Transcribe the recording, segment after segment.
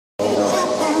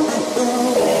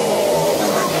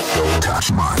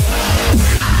Watch mine.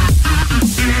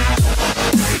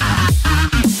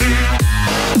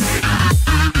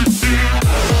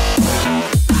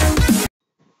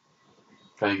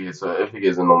 Hey guys, so if you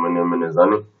guys don't know, my name is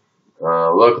Danny.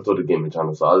 Welcome to the gaming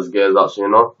channel. So as you guys actually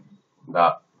know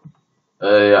that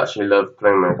I actually love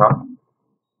playing Minecraft,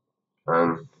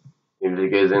 and if you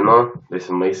guys didn't know, this is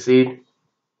my seed,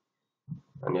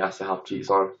 and you actually have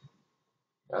cheats on.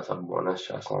 You also have bonus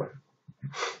chests on,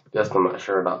 just to make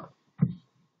sure that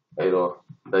I don't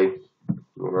die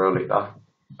real like that.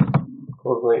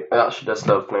 Cause like I actually just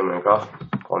love playing Minecraft.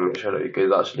 I want to make sure that you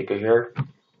guys actually can hear,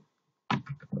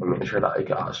 and make sure that I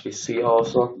can actually see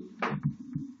also.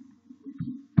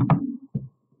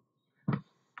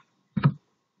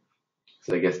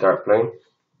 So you guys start playing.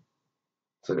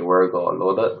 So the word got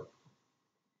loaded.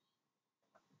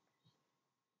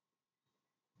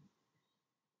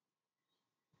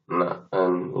 Nah,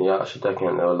 and yeah, actually taking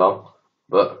it a little long.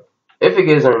 But if you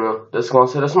guys are new, just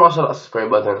consider smash that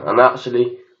subscribe button and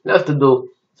actually love to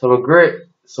do some great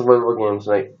survival games.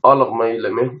 Like all of my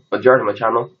majority of my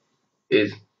channel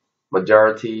is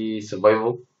majority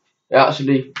survival. I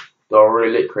actually don't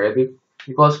really creative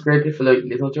because creative for like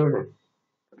little children.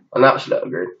 And actually I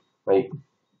agree. Like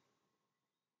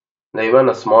when I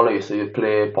was smaller, I used to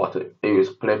play Pocket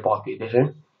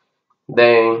Edition.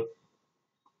 Then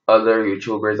other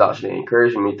YouTubers actually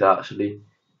encouraged me to actually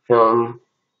film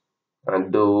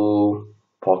and do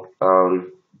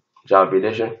job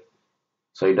edition.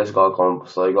 So you gotta come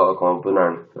up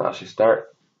and actually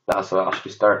start. That's how I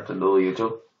actually start to do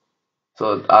YouTube.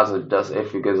 So just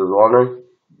if you guys are wondering,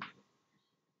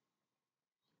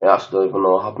 I actually don't even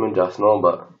know what happened just now,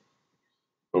 but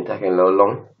it's taking a little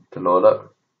long to load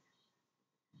up.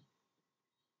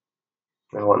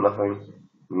 I want nothing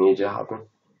major happen.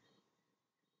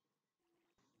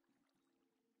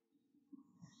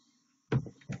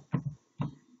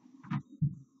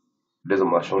 There's a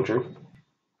mushroom tree.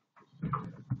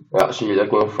 We're actually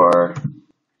looking for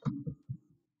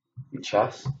the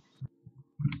chest.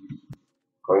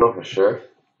 I know for sure.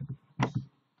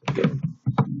 Okay.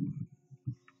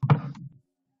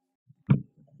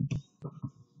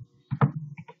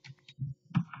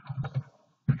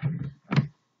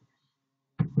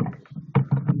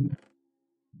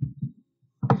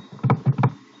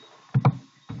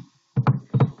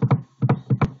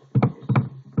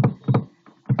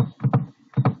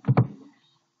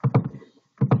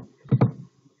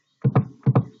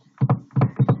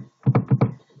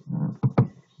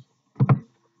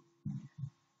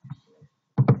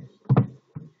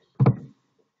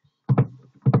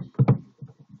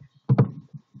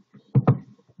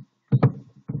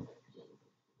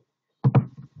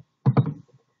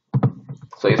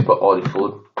 So you just put all the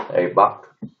food back,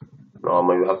 and all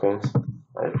my weapons,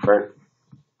 and friend.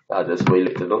 That's just way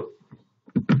to do.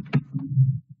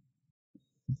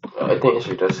 I think I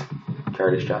should just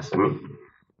carry this chest with me.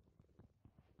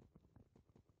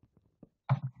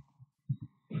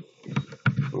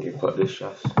 You put this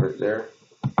chest right there,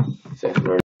 since we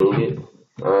already need it,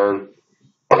 and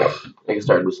I can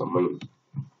start do some money.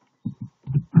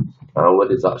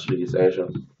 What is actually essential?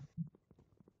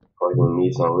 Or you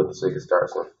need some wood so you can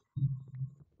start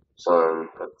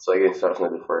so you can start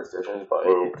some deforestation, but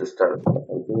I need to start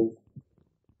something.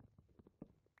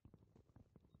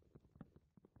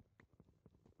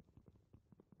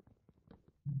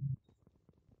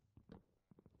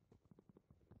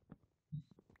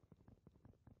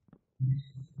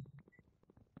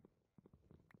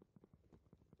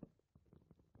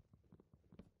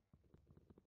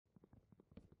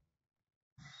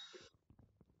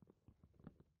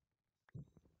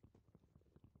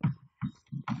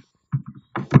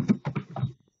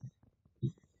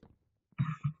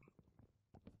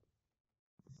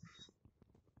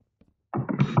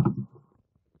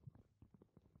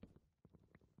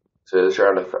 So just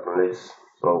try to cut on this.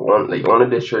 So one of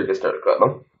this tree can start to cut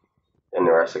them, and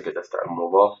the rest I can just start to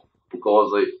move off.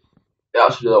 Because like they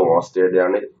actually don't want to stay there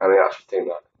and I actually think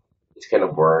that it's kind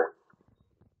of boring.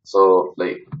 So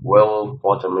like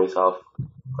watching myself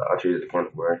actually it's kind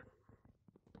of boring.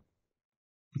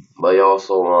 But I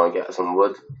also want to get some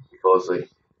wood because like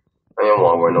I don't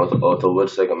want to run out of wood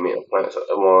so I can make a plant. So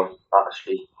I want to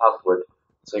actually have wood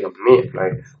so I can make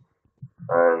plants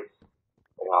and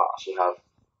I actually have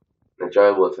an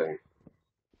enjoyable thing.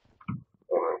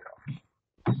 Oh my god.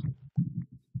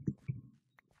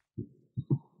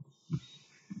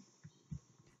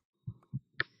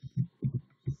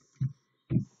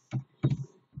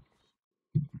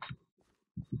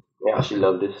 I actually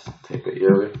love this type of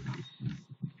area.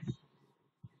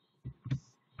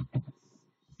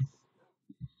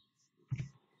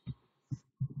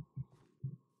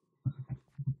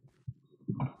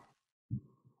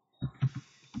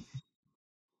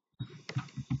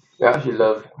 I actually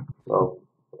love, well,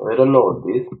 I don't know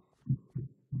what it is,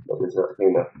 but it's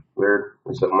kind of weird.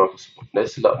 It's like more,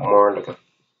 it's a lot more like a,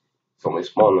 something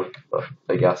smaller, but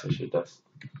I guess I should just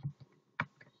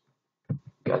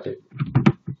get it.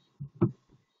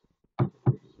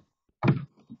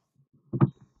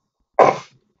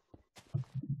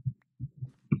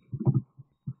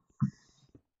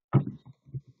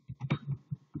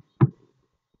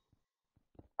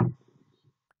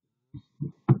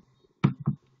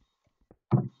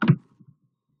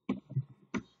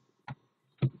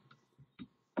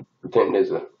 I think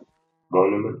there's a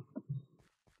monument.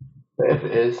 But if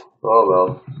it is, oh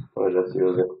well, I'll just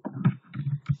use it.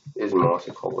 It's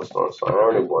mostly cobblestone, so I'm not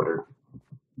really bothered.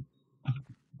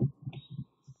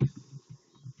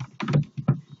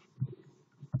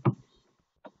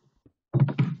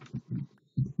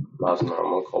 That's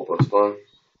normal cobblestone.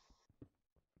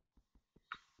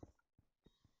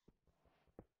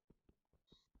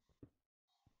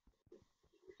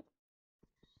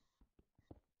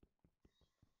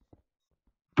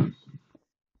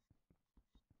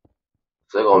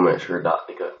 So I gotta make sure that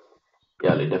like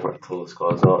yeah, the different tools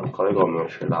goes on. I gotta make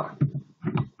sure that I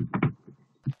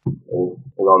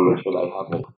gotta make sure that I have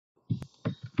like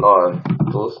a lot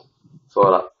of tools so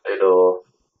that I don't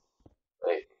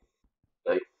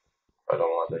like I don't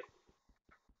want to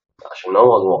actually no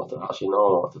one want to actually no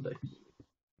one want to do.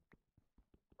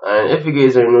 And if you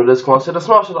guys are new to this, consider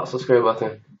smash that subscribe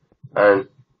button and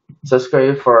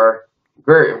subscribe for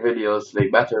great videos,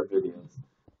 like better videos,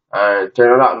 and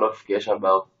turn on that notification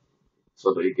bell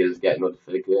so that you guys get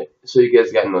notified. So you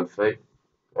guys get notified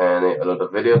and another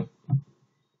video.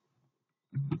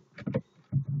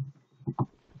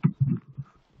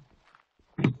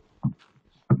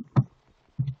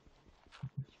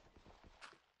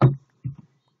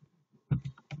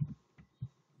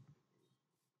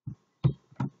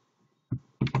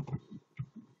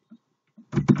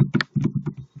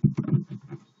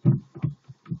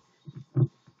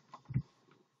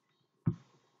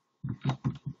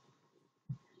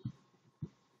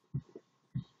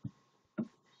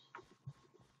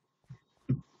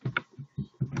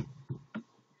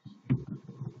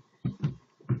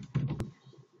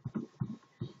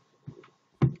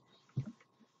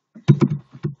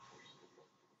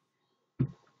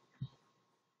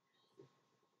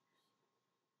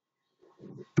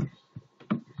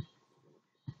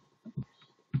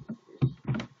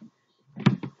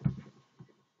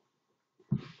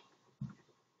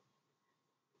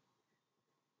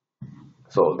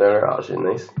 So they're actually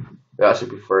nice. They actually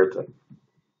prefer to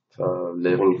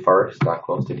live in the forest, not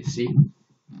close to the sea.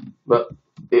 But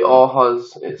it all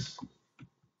has its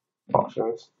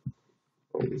functions,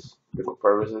 its different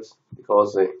purposes.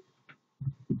 Because I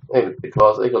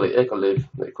could live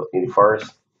like, in the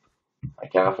forest, I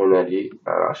can't find anything to eat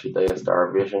and actually die of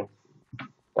starvation.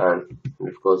 And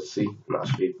live close to the sea and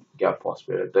actually get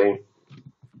possibility of dying.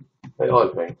 Like all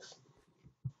things.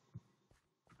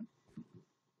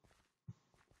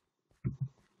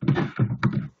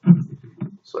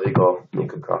 So you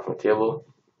could craft my table.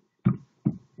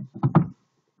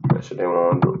 Actually didn't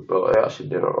want to do but I actually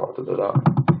didn't want to do that.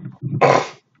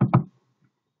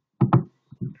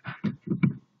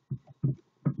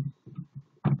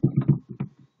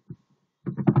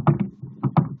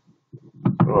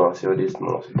 I want to see what these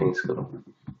most things could do.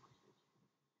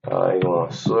 I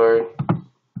want a sword.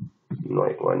 No,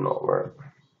 it might not work.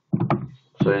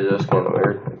 So it's just kind of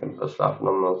weird. I can just slap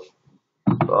them as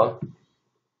well.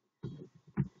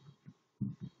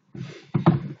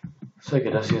 So I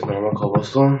could just use normal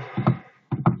cobblestone.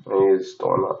 I use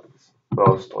stone,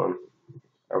 well, stone,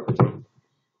 everything.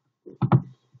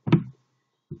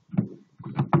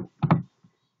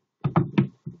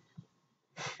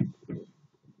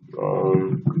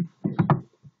 Um,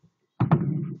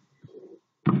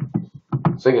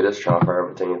 so I could just transfer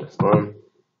everything into stone.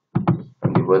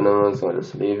 And the wooden ones, I'll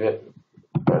just leave it.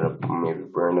 Or maybe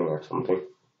burn them or something.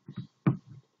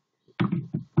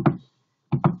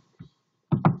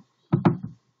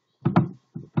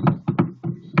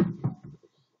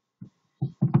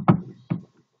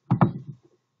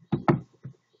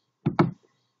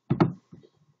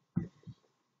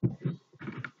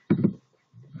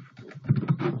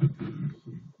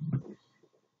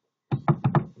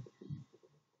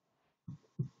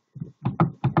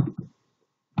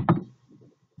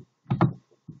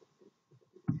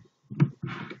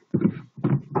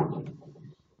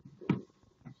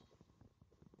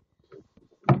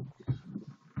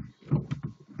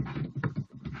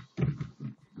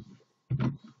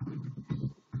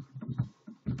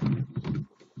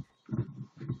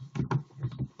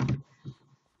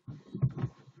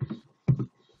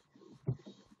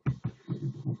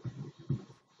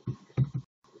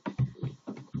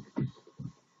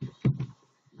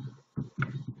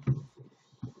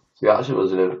 I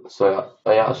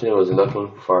actually was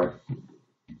looking for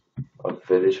a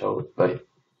village house, like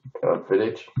a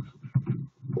village.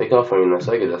 They come from me,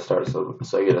 so I get to start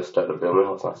to build my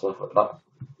house and stuff like that.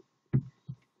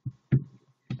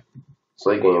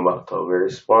 So I came back to where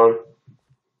spawn.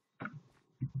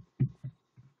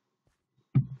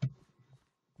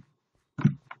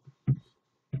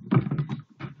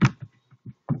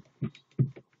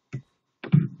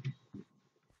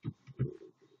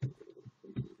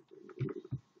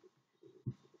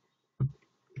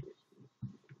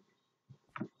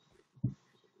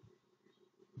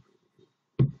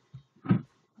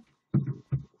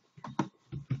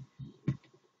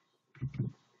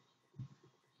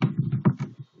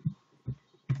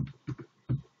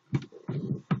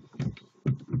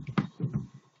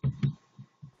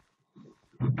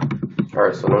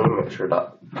 Alright, so let me make sure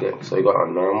that okay, so you got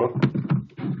on normal.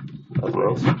 That's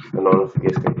nice. The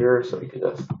notification computer, so you can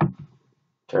just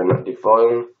turn that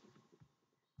default.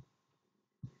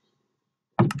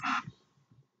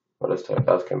 That's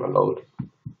kind of loud.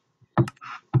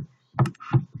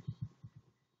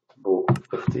 It's about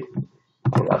 50. I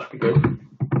think that should be good.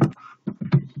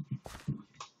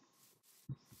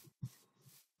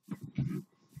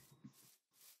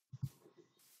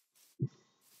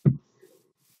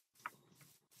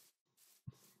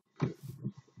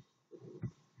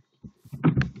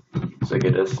 So you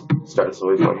can just start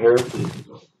away from here.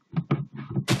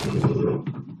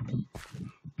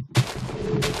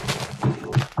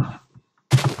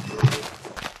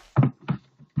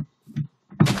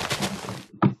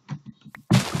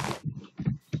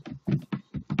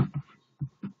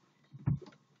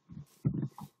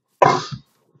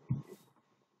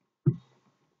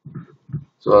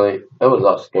 So like I was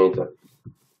actually going to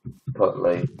put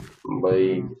like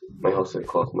my house is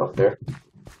close enough there.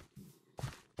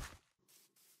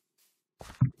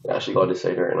 I actually got this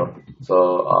side here, you know.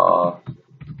 So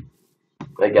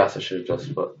I guess I should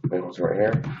just put my house right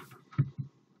here.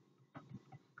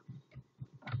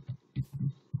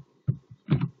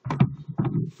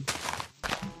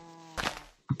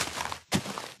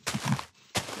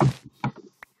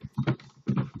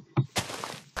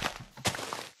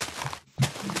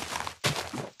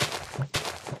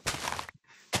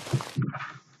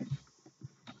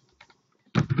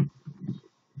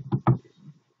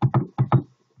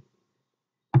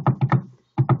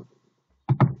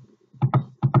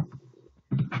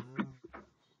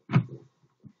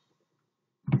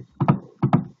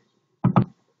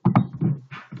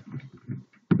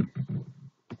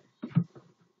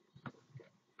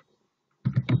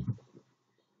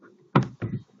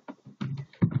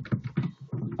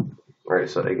 Right,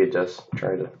 so I could just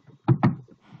try to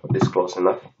put this close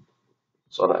enough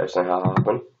so that if something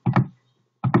happen,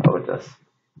 I would just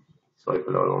swipe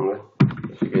it out longer.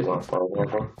 If you guys understand what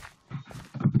I'm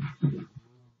saying.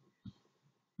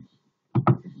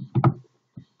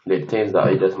 The things that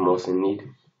I just mostly need,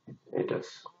 I just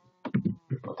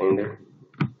put in there.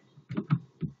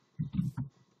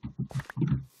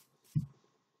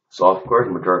 So of course,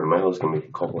 majority of my house can be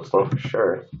cobblestone for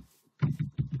sure.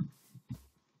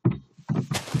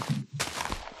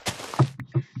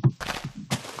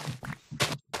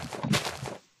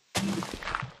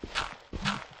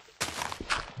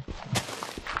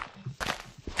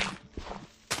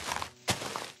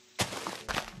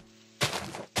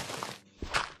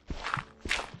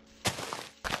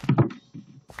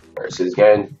 Alright, so it's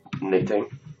getting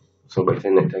nighttime. So by the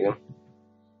time nighttime,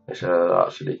 I should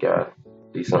actually get a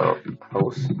decent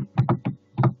house.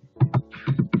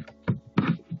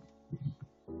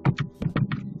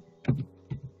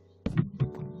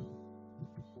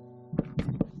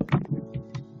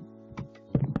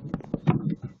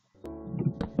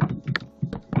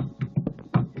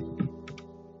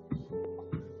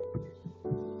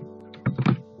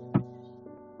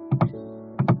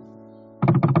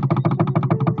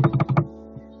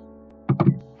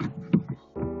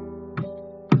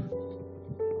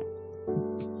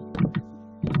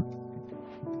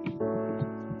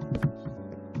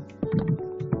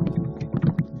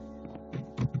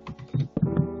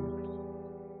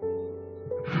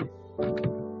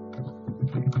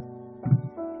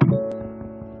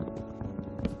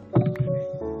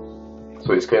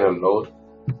 So it's kind of loud.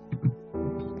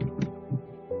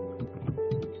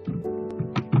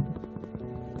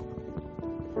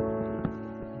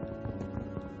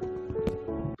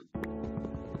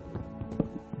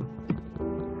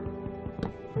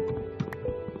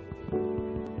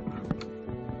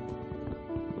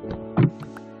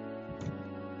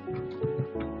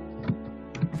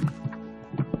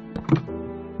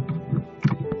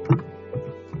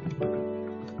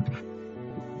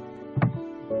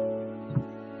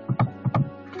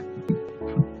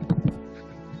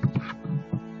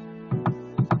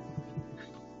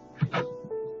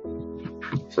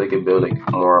 so you can build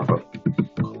like more of a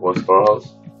cobblestone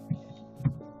house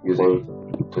using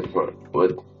 2 different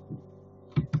wood.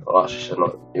 Oh, I should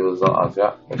not use that as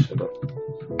yet. I should have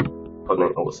put it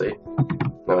in OC.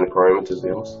 Now in the parameters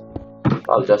use.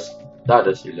 That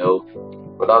just a little,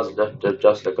 but that's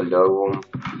just like a little room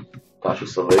to actually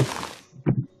survive.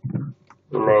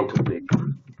 And then too big.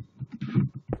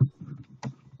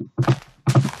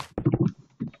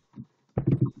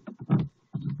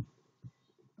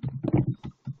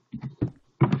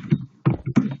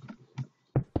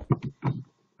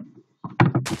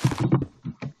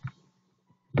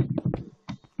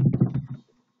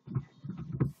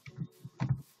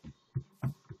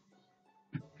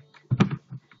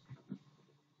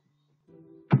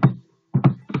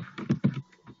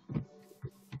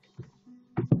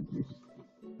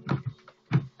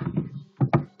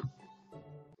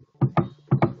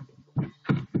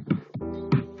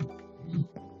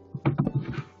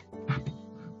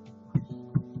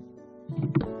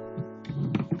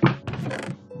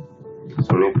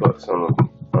 So we need to put some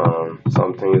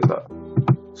things that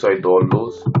side door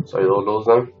doors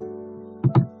then.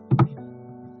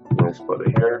 Let's put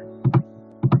it here.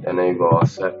 And then you go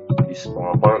set the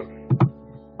spawn point.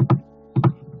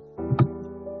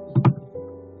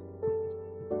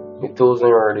 The tools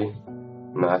ain't already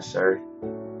necessary.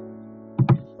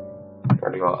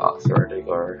 Already got axe, already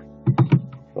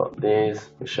got these,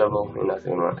 the shovel, and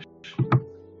nothing much.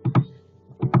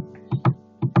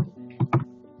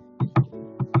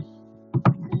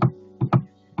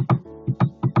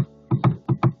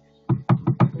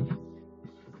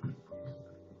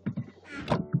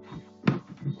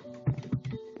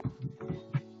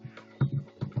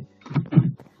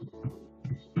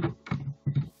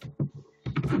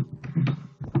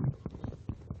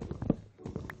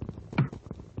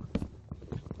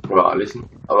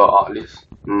 About at least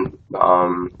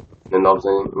the knobs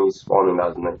ain't me spawning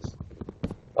as nice.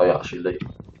 Oh yeah, actually like.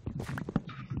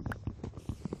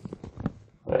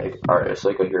 Alright, it's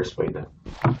like I hear spider.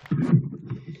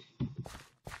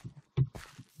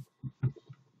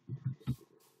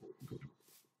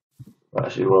 I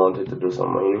actually wanted to do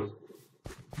some mining.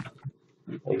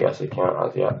 I guess I can't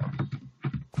as yet.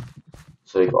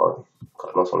 So you gotta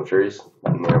cut down some trees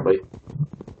that nearby.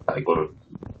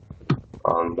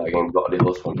 That game blocked the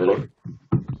host from building.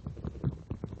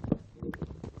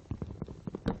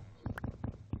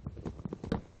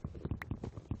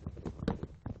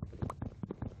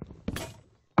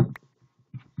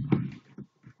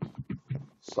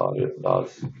 Sorry,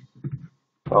 that's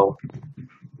oh.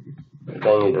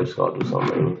 Then you just gotta do some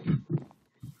mining.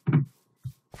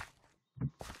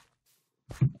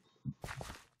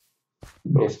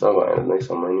 You still gotta make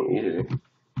some money easily.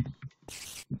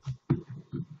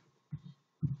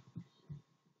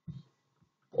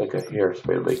 Okay, here,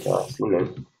 spider bait can't see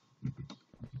me.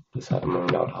 Just had a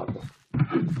mind out happen.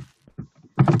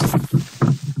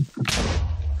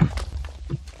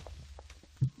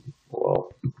 Whoa.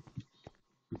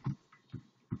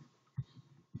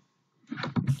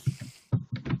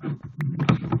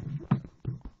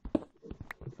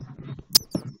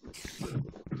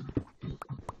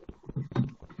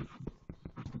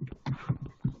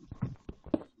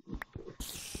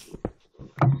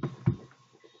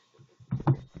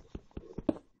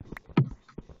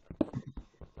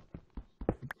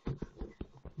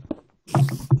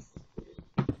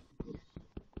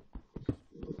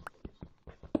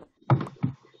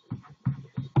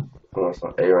 Oh, it's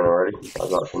not iron already.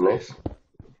 That's actually nice.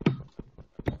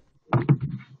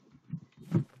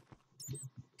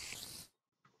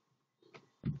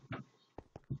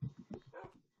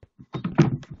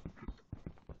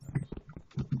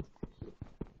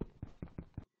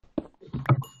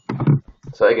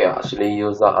 So I can actually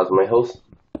use that as my house.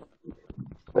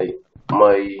 Like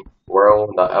my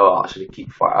world that I will actually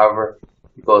keep forever.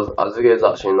 Because as you guys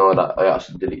actually know that I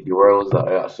actually delete the worlds that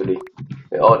I actually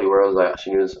all the worlds I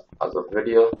actually use as a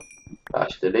video, I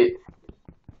actually delete.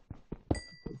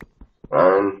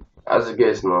 And as you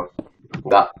guys know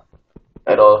that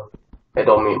it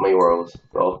don't make my worlds.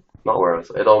 Well, not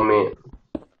worlds, it don't make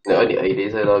the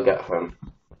ideas I don't get from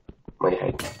my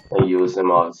head. I use them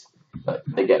as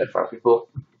I get it from people.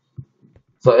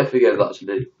 So if you guys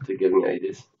actually to give me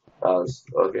ideas, that's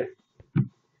okay.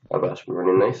 That'd actually be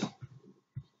really nice.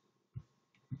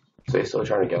 So you're still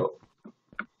trying to get out.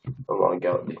 I want to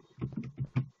get out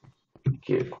the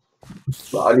cave.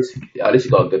 But at least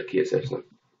you got a good cave section.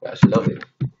 I actually love it.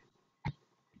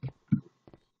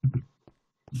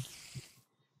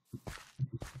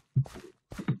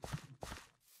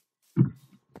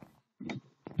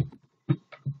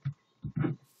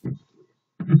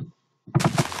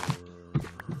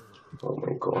 Oh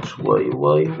my god. gosh, wait.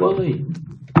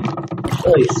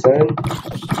 Hey, son.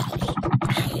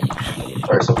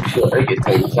 Alright, so for sure, I get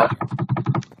time chat.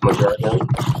 Majority.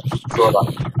 So that.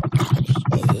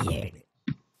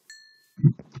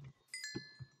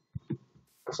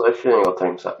 So I feel like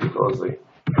time chat because like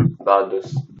that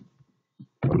just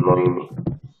annoying me.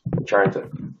 I'm trying to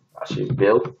actually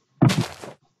build.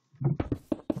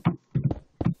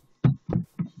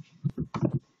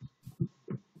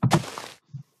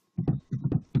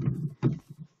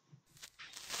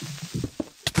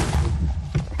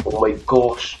 Oh my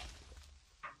gosh.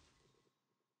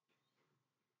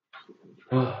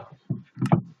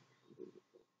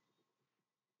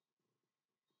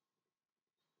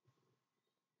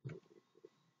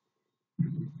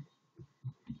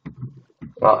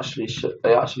 I actually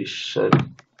should.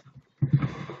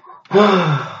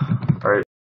 Alright.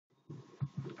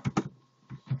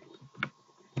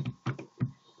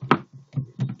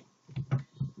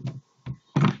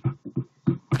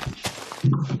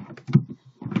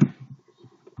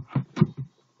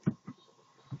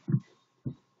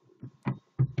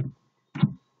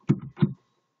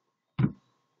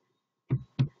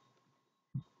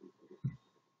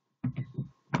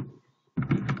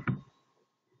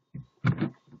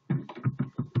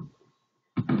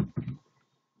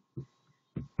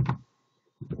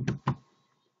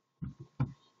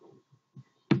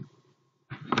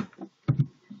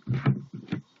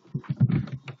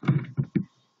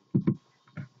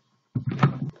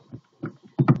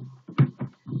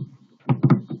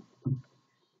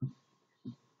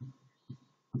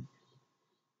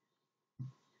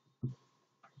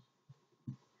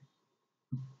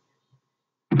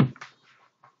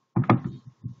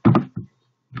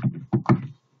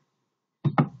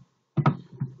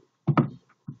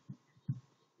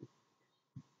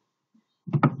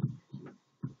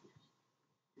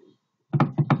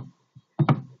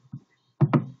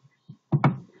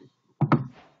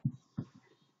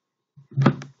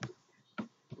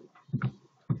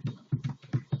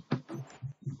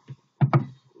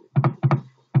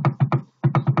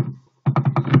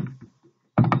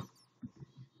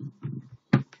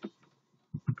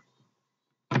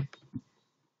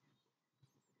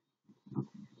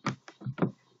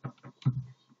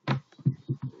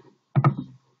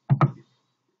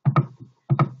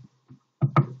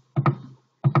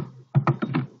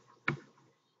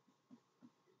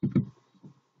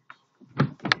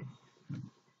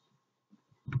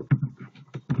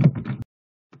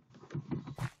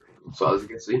 So as you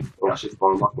can see, I'm actually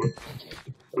spawn blocking.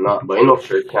 I'm not, but enough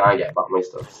sure can I get back my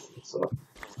stuff. So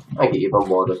I get even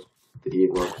bothered to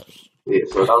even. Yeah,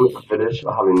 so down the village,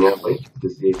 I have a nearby to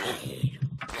see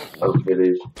a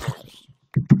village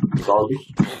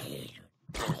zombie.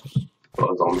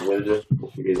 Or a zombie villager,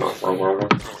 if you guys understand camera.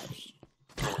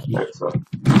 Right, so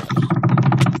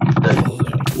then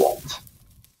what?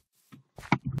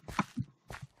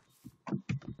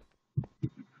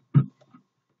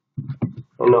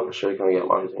 I know for sure you can get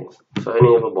one things. So I ain't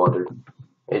even bothered.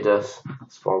 It just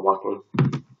spawn blocking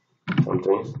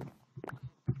sometimes.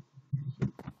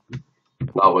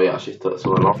 That way actually starts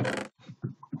so enough.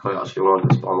 I actually want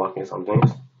to spawn blocking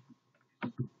sometimes.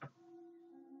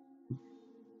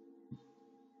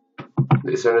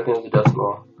 There's certain things you just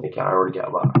know you can't really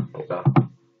get back like that.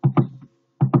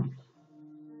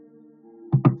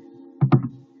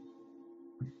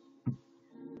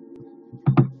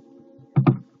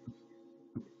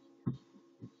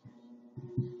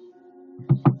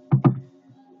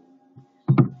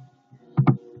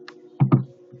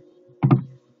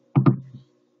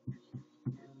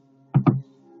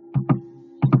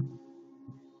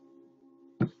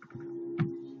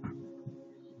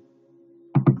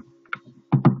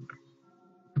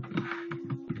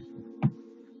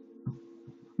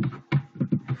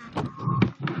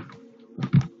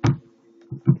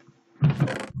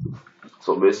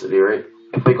 So basically, right,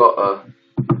 if I got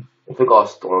a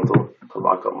stone tool to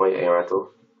back up my air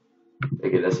rental, I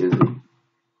get this easily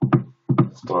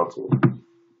stone tool.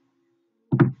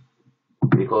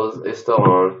 Because it's still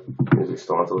on, using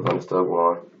stone tools and it's still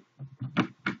going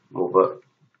move it,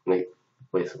 like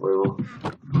basically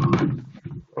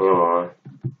anyone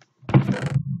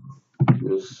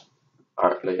use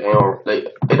like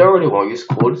I don't really want to use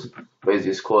codes, but I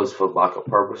use codes for backup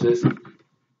purposes.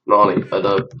 Not like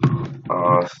other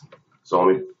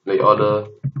zombie like other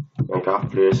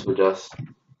Minecraft players who just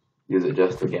use it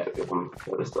just to get some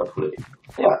other stuff. Like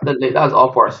yeah, that's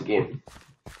all parts of the game.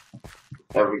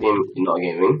 Every game is not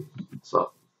gaming,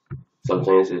 so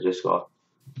sometimes you just got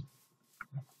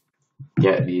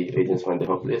get the agents from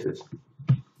different places.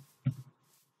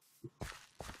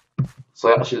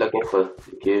 So I'm actually looking for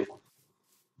the cave.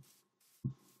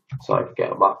 so I could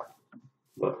get back.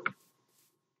 But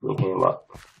he came back.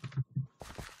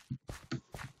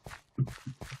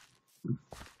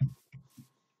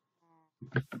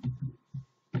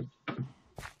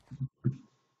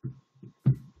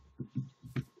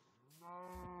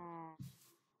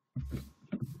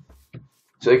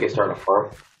 So he can start a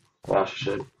farm. Yeah, she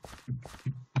should.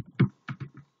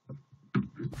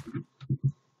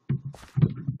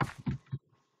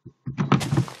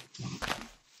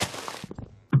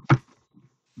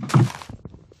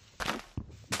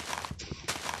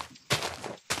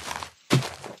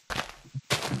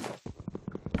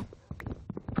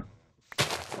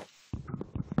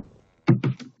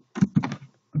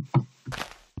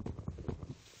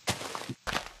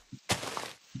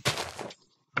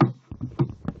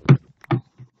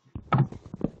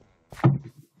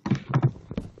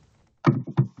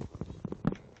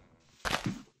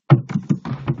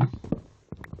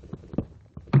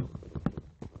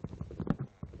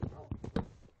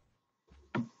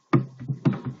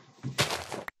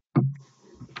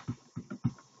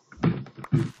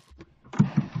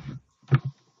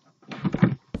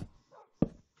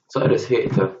 So I just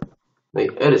hate to,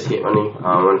 like, I just hate when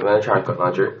I try to cut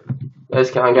my tree. I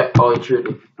just can't get all the tree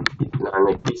and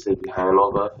like pieces behind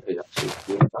all that. I actually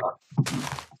hate that.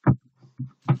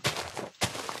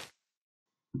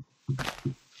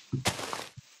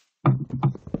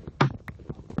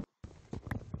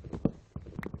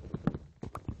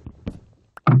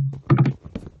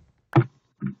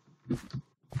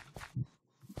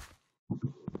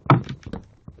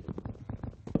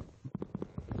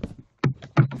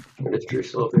 This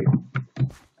tree's so big.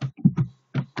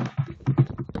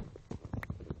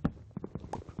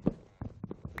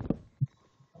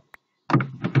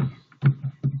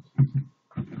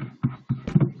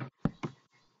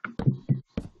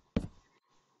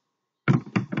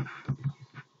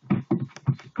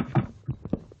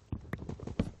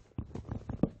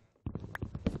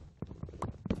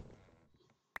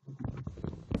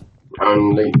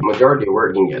 And the majority of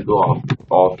work you can get done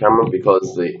off camera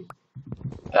because they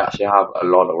actually have a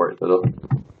lot of work to do.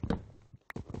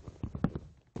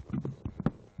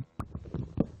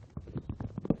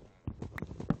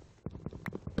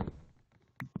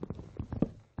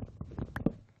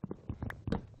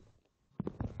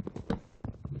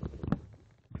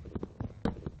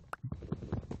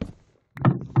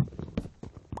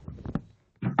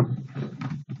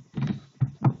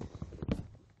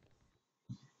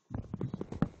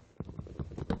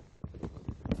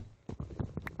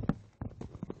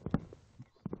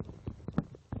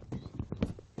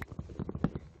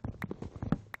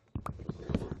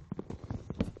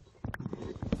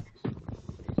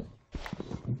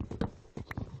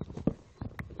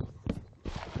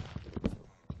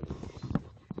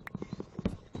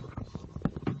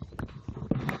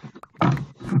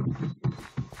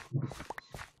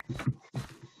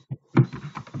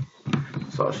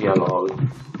 So actually I know how to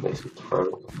make it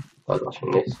further. That's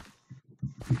actually nice.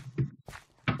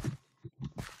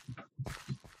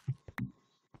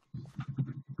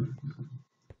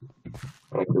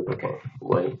 And I could okay.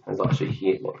 Wait, it's actually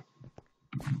here then.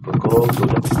 The gold will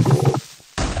just go.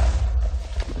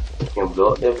 You can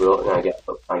blow it, and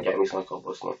I get me some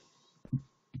cobblestone.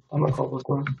 I'm a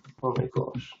cobblestone. Oh my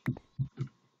gosh.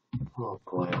 Oh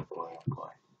boy, oh boy, oh boy.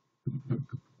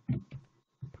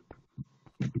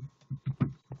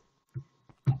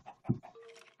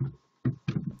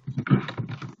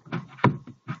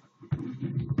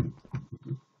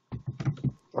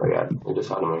 Oh yeah, we just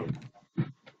had me.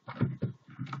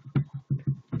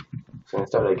 So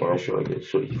instead I can show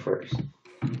you first.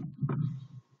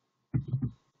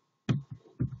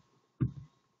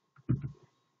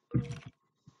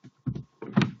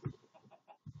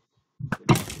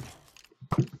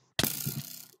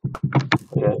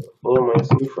 Yeah, oh man,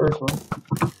 see you first, man.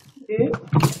 Yeah.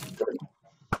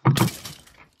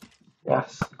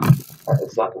 Yes.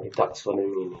 Exactly, that's what I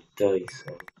mean. It does.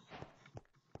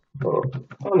 Oh,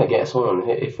 I'm gonna get someone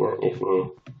hit if you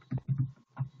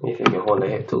can hold a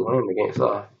hit to hand against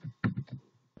that.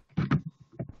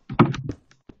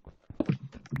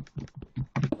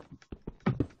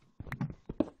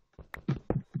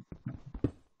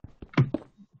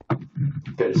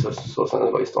 Okay, so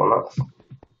something's based on that.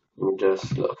 Let me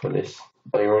just look for this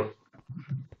iron.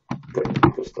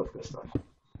 Good stuff, good stuff.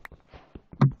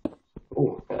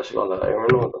 Oh, I actually got that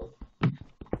iron on though.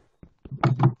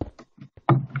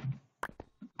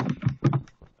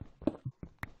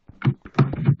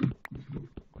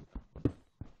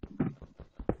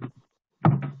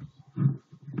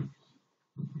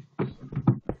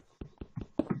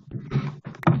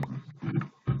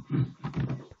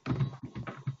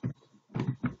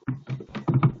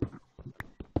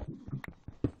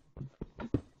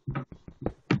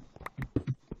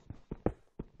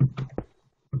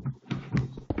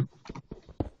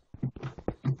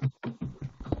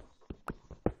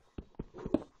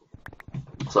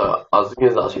 So as you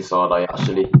guys actually saw, I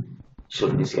actually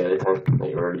should be skeleton,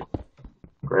 like really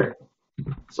great.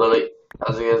 So like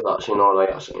as you guys actually know, I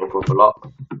actually improve a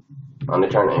lot, and I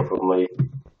trying to improve my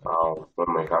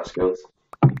car skills.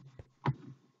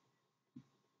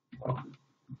 Oh,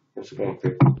 it's kind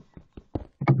of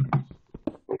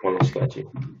kind of sketchy.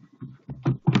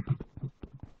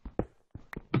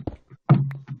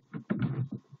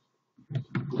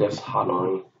 Just hard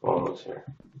money almost here.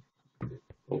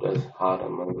 It does hard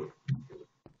money.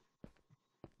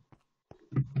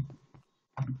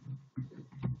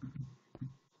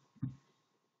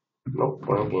 Nope,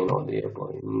 point again on the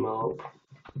boy. Nope.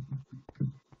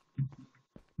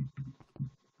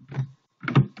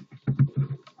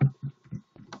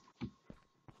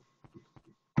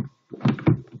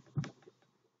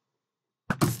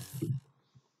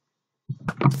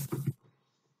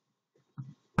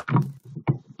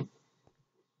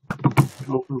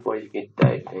 Moving boy, you get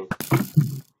died, man.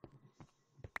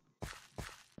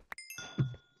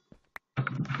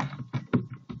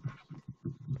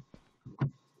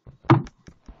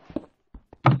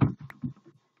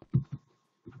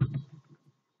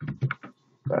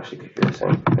 Actually, could hear the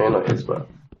same. I know it is, but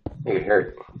you can hear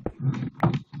it.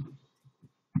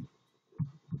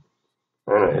 I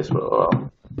know it is, but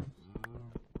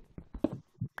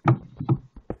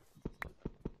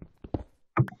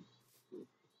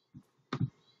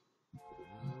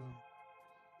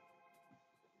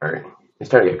alright. It's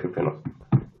starting to get creepy now.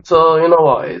 So you know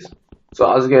what it is.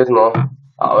 So as you guys know,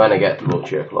 when I get to about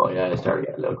 3 o'clock, yeah, it started to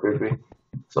get a little creepy.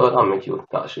 So that make you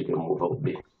actually can move out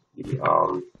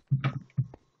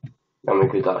that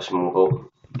make you actually move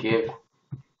out give.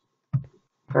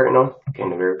 Right now,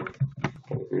 kind of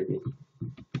creepy.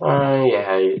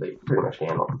 Yeah, like pretty much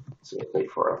handle. So wait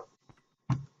for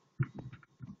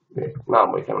not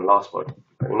I'm waking lost, but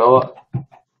you know what?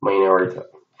 Main area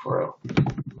for real.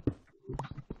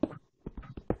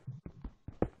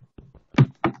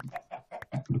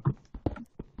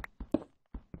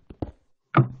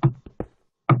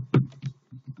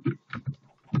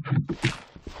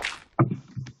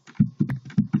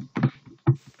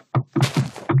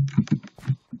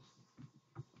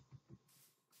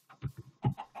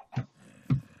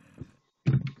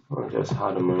 Just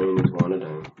how the mine is one of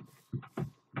them.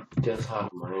 Just how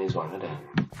the mine is one of them.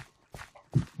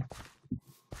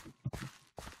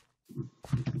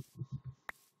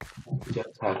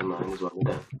 Just how the mine is one of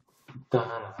them.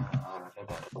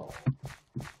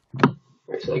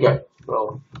 Right, so I got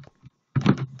well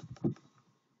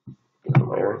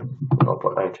iron. I'll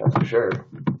put 9 chests for sure.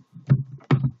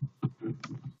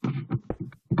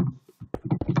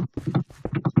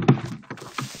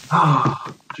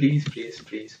 Ah, please, please,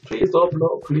 please, please don't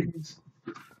blow, please.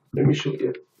 Let me shoot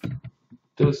you.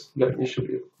 Just let me shoot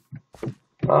you.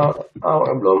 I want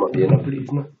to blow my dinner,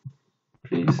 please, no.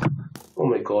 Please. Oh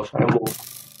my gosh, I am moving.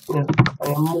 Yeah, I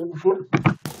am moving.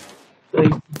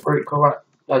 Like, right, correct.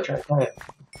 I try to play it.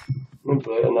 Let me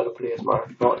play another place,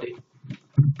 man. Not the.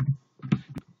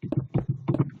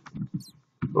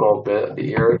 A little bit of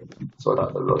the area so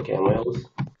that the little can wheels.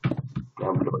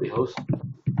 Now blow the house.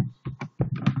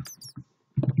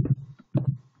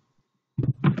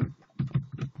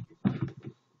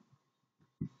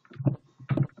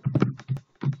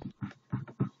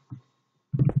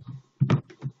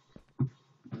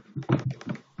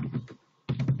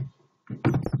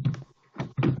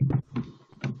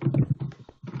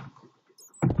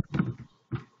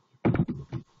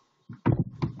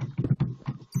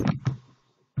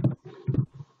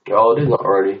 Oh, this is not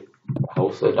really a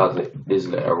house, it doesn't. This is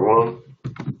like a room.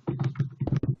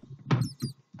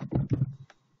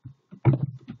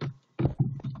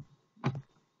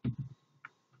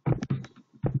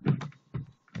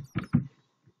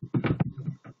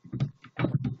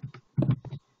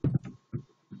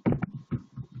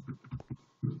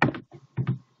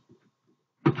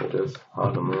 I just how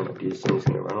to man these things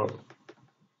can around.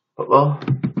 But well,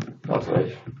 that's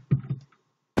nice.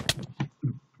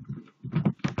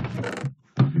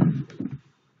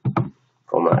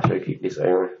 Come actually keep this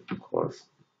iron, of course.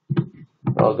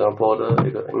 I was gonna pull the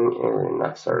iron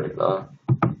necessary,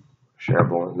 share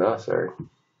bones necessary.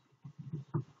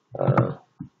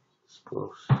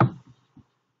 Spruce.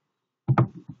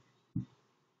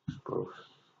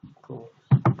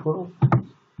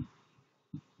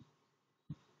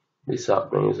 These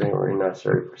sap menus ain't really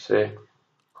necessary per se,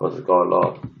 because it's got a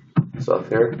lot of stuff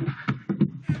here.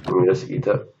 Let me just eat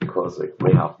it because like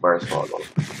my half bar is small though.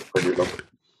 Pretty low.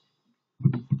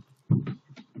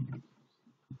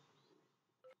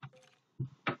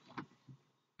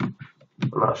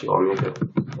 I'm actually gonna make it.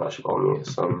 I'm actually gonna make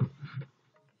some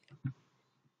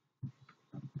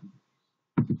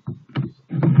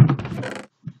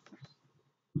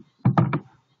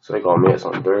So they gonna make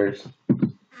some birds.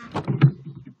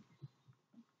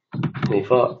 I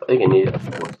thought I think I need a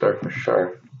sports star for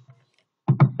sure.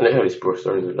 I like how these sports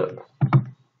stars are look.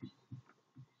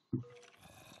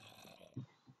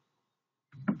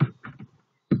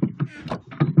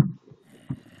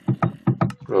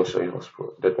 I'll show you what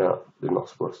sport. Did not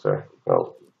sports star.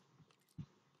 No.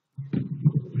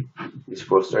 These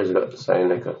sports stars got the sign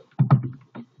like a.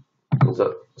 Is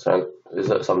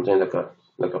that something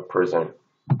like a prison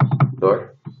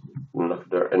door? No,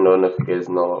 door. And no, is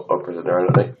no a prison door.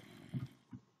 Like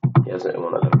he hasn't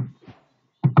one of them.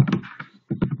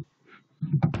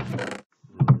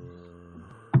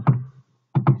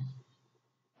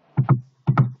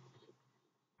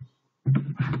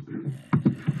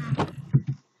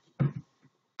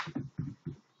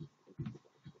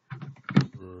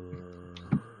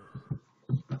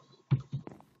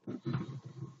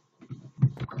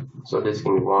 So this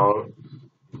can be long,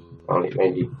 only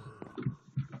maybe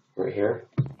right here.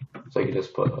 So I can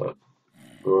just put a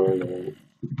door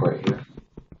right here.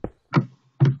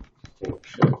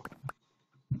 Sure.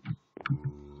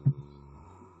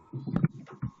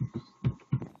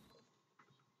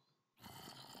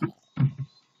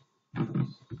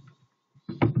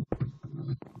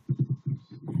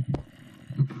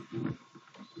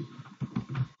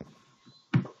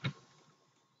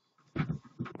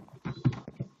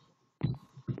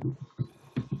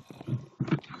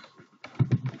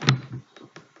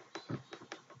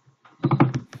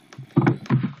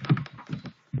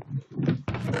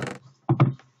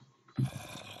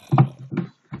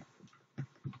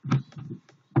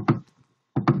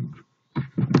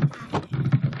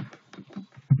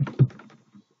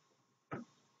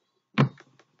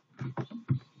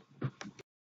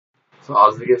 So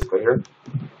as the guys can hear,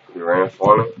 the rain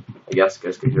falling. I guess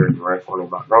guys can hear the rain falling in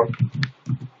the background.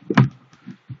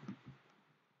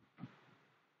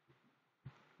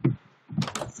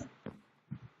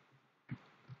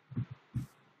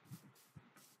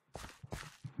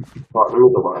 But let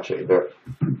me go back and show you there.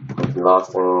 The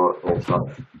last thing is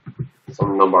like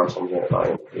some number or something like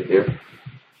that right here.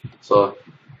 So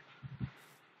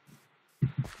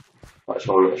I just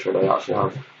want to make sure that I actually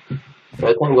have. I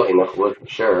think I got enough wood for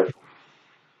sure.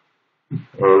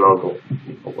 And I'll go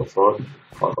cobblestone.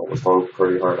 Cobblestone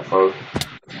pretty hard to find.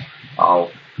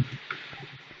 Ow.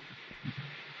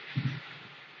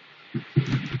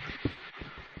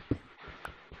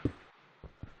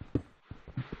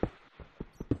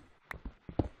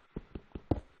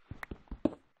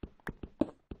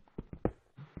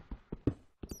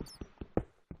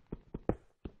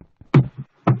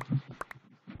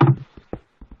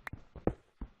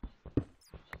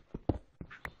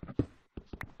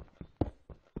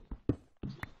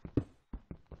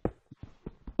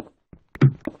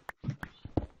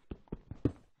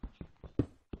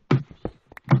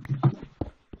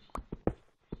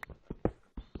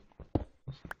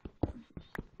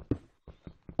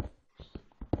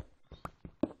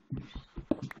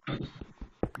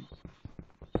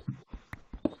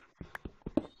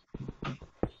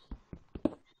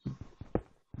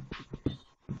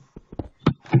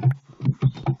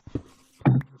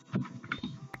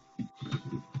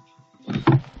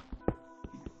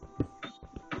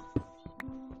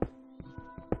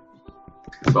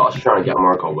 So I was trying to get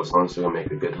more cobblestone so I can make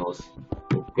a good house.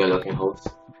 Good looking house.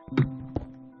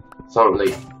 Something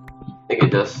like I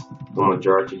could just do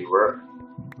majority of the work.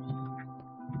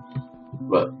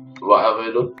 But whatever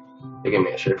I do, I can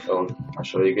make sure film. I'll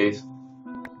show you guys.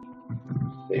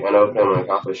 Like when I play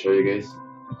Minecraft, I'll show you guys.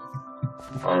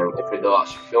 And if I do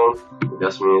actually film, it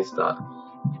just means that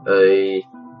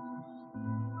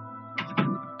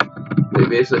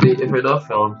basically if I do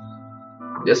film,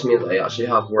 this means I actually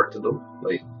have work to do.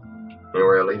 Like in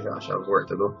real life, I actually have work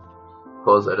to do.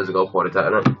 Because I just go put it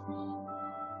in it.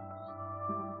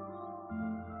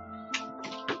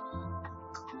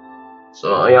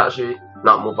 So I actually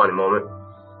not move at the moment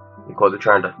because they're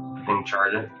trying to thing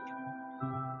charge it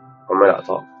on my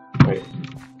laptop. Wait.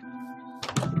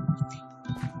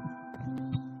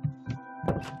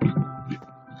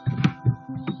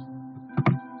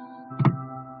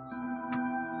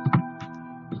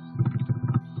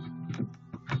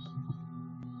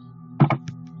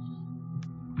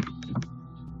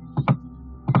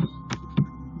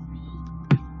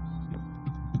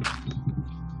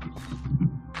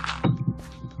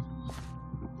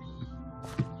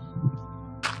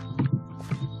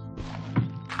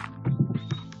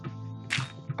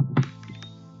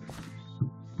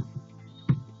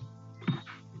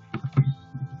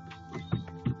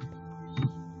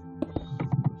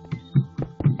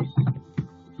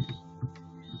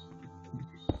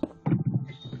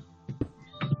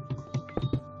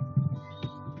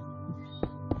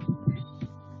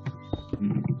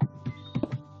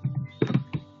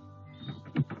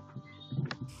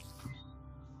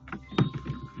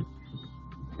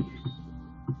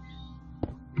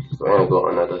 So we're gonna go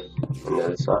another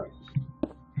set.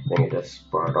 Then it just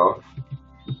spread off.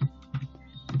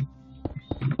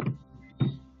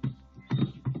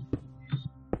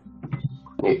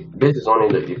 This is only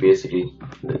like basically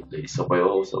the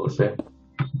survival house, I would say.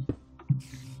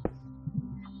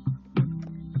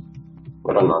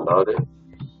 But I'm not doubt it.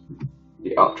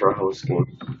 The Ultra house game,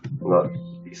 not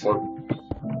decent.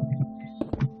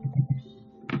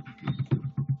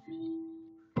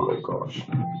 Oh my gosh.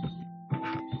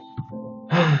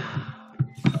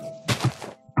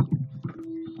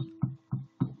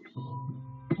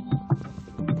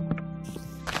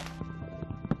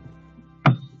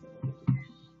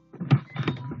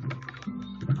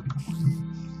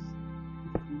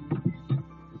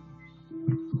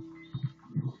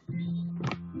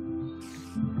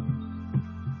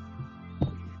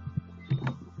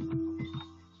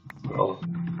 Oh,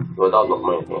 well, that's not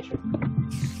my intention.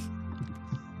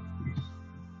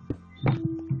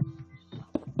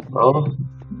 Well,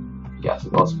 guess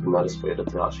it must be not a spider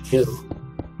to actually kill him.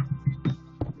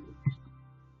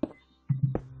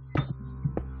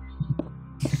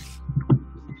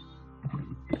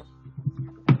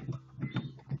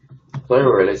 So I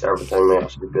realized every time I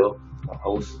actually build a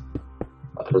house,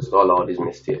 I just got all these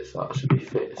mistakes that actually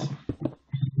fixed.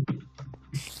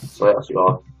 So I actually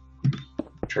got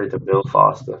try to build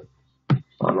faster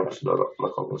and actually got my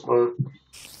cobblestone.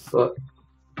 But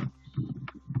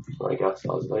I guess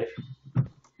that's life.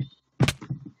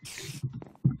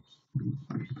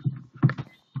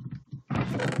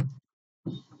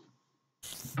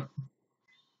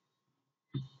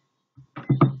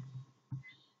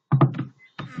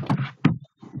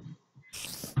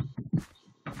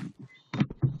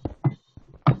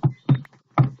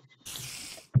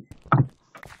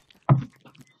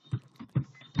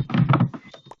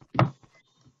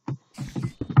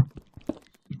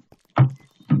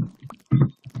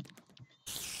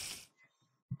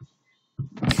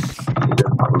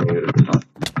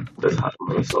 This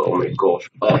happened, so oh my gosh.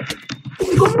 Oh my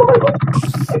god, oh my god, oh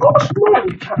my gosh, no,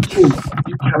 you can't kill me.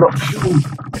 You cannot kill me.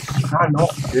 You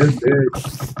cannot kill me.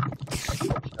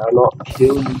 You cannot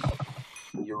kill me.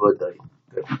 You will die.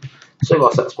 Good. So you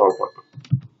got set spawn point.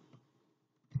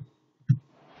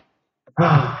 I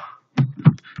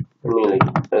mean, like,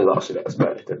 it's actually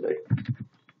expected, like,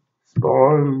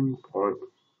 spawn point.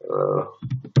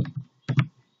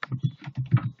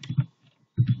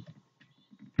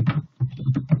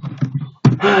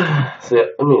 So yeah,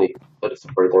 I mean, like, that is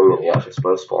the first thing that you actually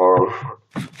supposed to spawn.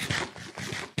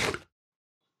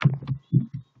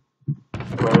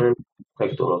 Man,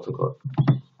 take the lot to go.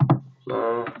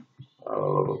 Nah,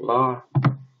 blah blah blah.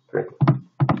 Drink.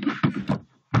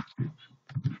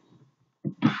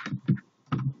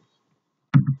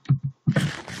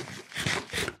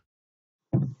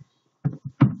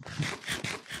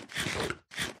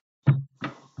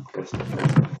 Good stuff.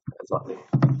 Exactly.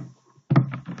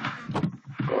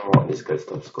 I want this good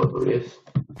stuff to go to this.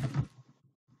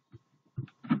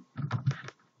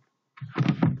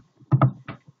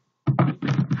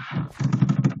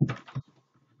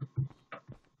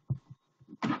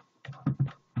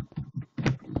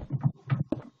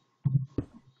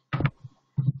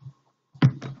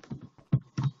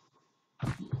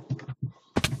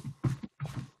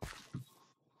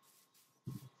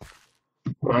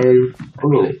 I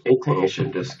mean, like, I think you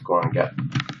should just go and get. I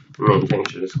mean, I think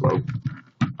you should just go and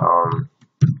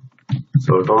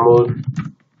so download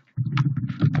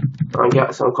and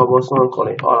get some cobblestone,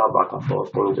 collect all that back and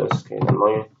forth thing, just kind of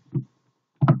annoying.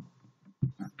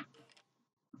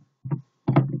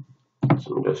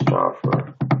 So I'm just trying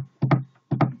for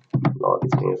all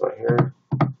these things right here.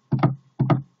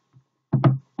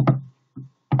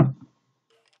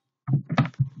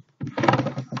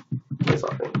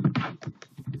 Exactly.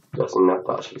 Just enough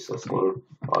to actually sustain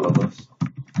all of us.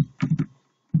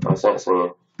 I'm saying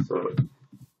so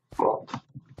what?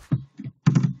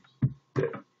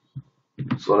 Okay.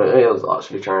 So the AI is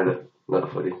actually trying to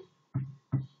notify the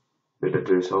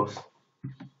villagers' house.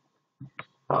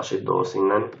 Actually don't see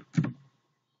none.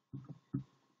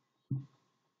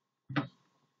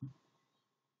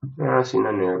 Yeah, I see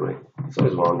none there, but so I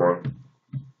was wondering.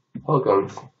 How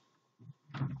comes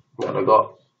that I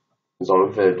got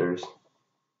zombie villagers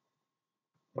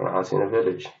and I haven't seen a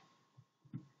village?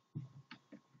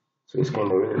 So it's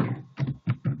kinda weird.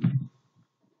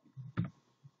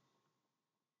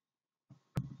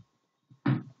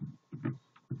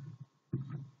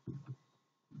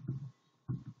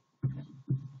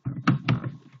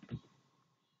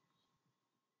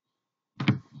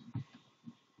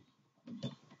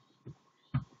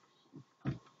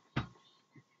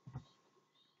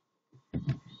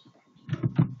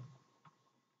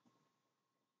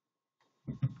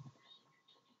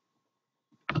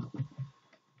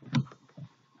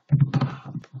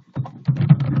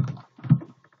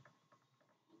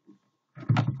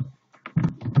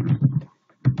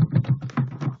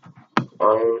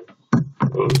 Okay.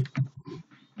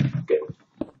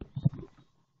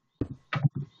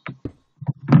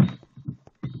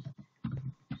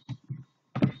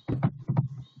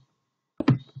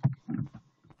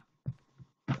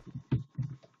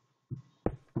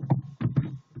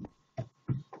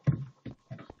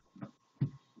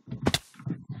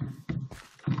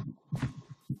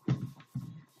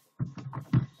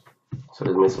 So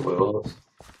there's missing wheels.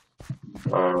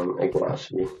 I can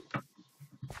actually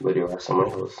video rest on my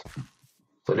house.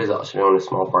 So this is actually only a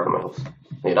small part of my house.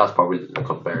 Maybe that's probably like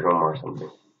a bedroom or something.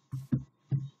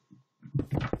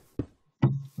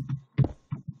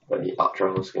 But the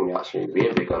actual house can actually be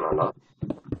a big one on that.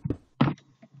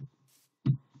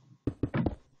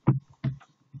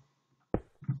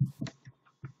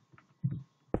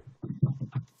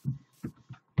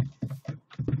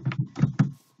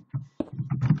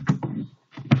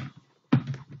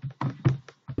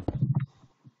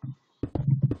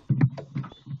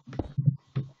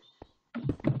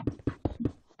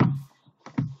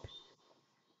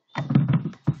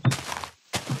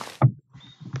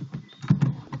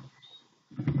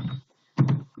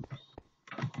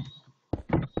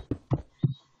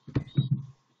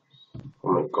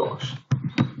 Oh my gosh.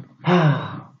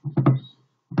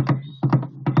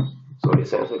 So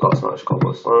essentially got so much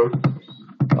cobblestone.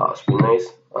 That should be nice.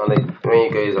 And like when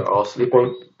you guys are all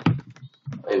sleeping,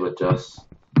 I would just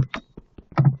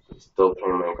still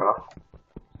playing Minecraft,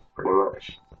 pretty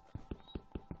much.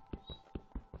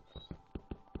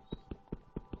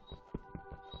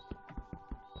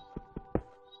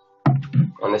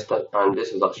 And this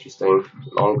is actually staying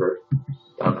longer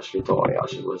than I actually thought I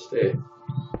actually would stay.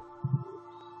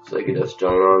 So I could just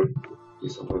join on, do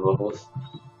some levels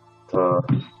to, oh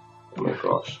my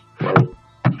gosh, like,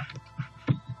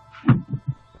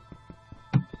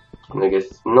 and I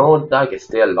guess, no, that I can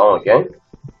stay alone again,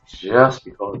 just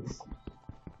because.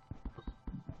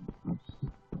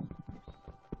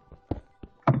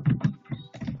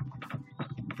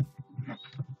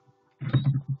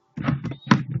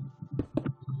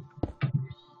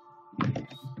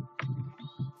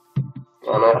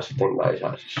 And I actually think that I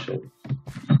actually should,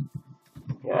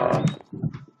 yeah,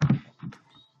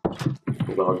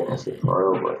 log in and sleep for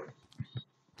a little bit.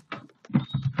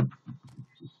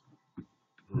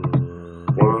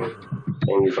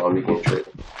 Game is on the game trade.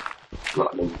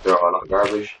 Not they're all not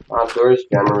garbage. And there is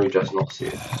generally just not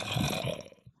safe.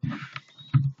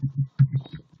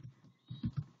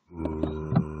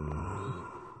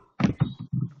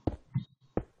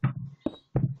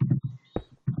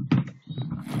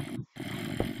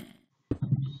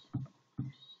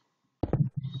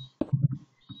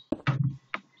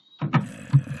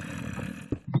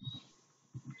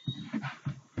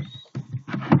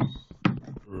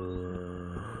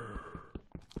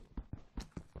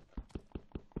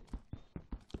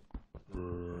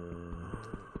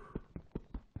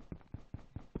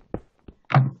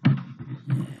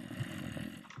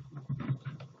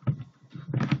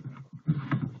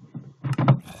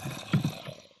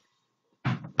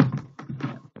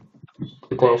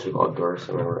 I think I should go outdoors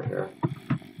somewhere right here.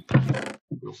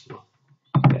 Let me see.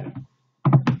 Yeah.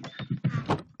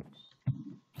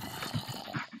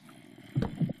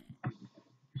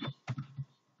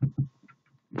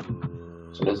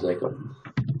 So there's like a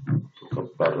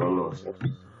bedroom or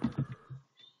something.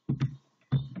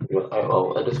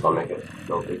 I just gonna make it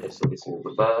no bigger so we see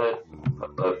the bed,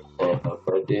 a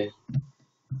birthday,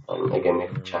 and again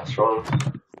make a chest room.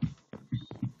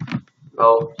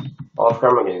 Well, off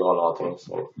camera getting all lot of things.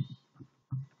 So.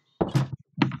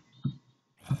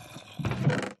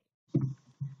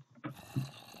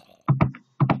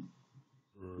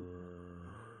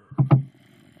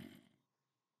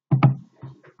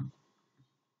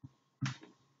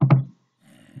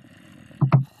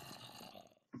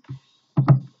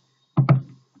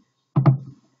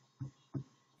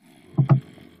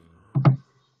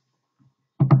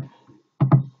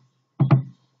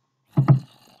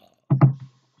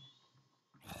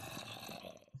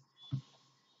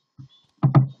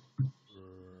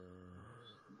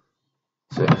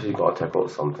 So actually gotta check out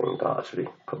something that actually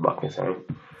put back in time.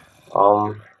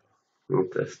 Let me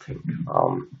just think.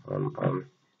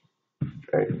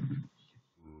 Right.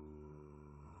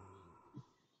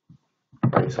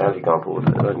 Right, so I can't pull it.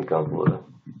 I can't pull it.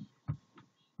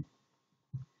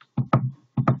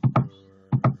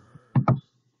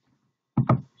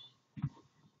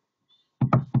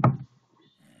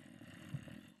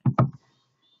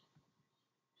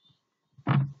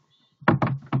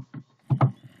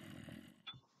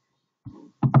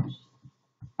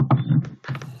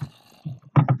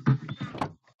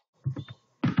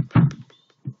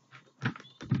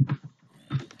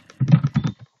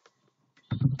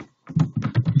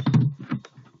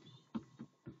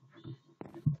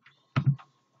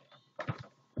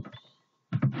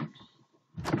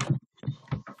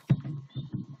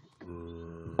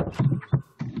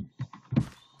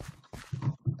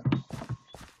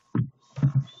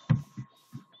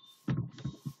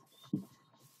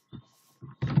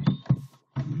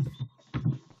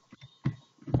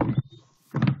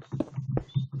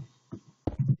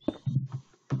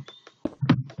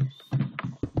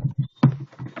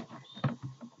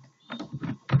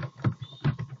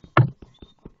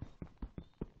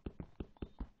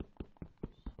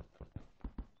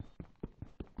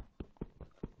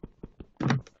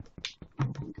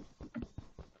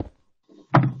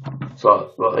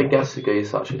 So, well, I guess you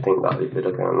guys actually think that the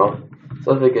video kind of long.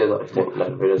 So if you guys actually think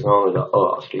that the video is long, that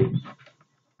actually,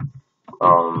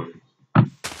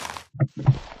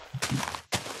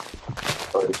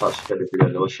 it's actually the video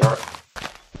a little short.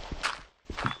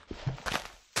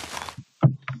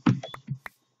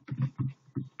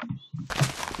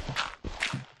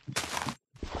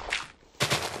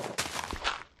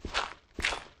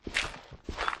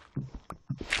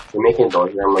 You're making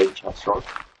down here in my chest room.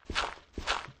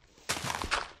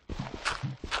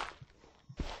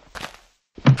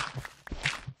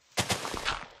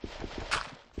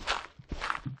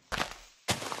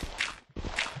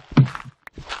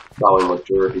 That one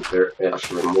majority there, I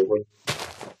actually remove it.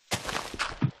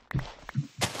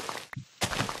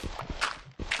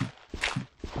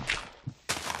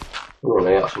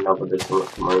 I actually never did so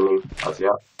much mining as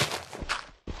yet.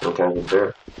 In terms of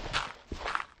dirt.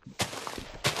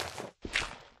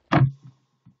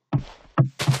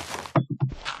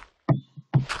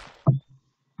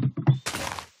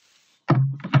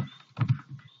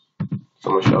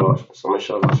 So much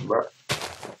shell loss, bro.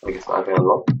 Like it's not getting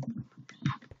long.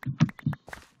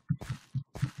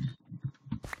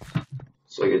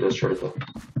 So you just try to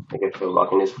make it feel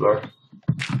lock in this floor.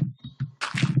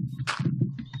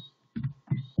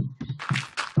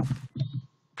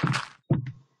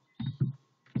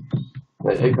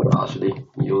 Like I could actually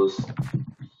use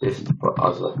this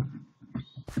as a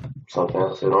something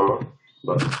else, I don't know.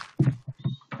 But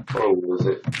I can use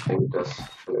it and just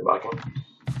fill it back in.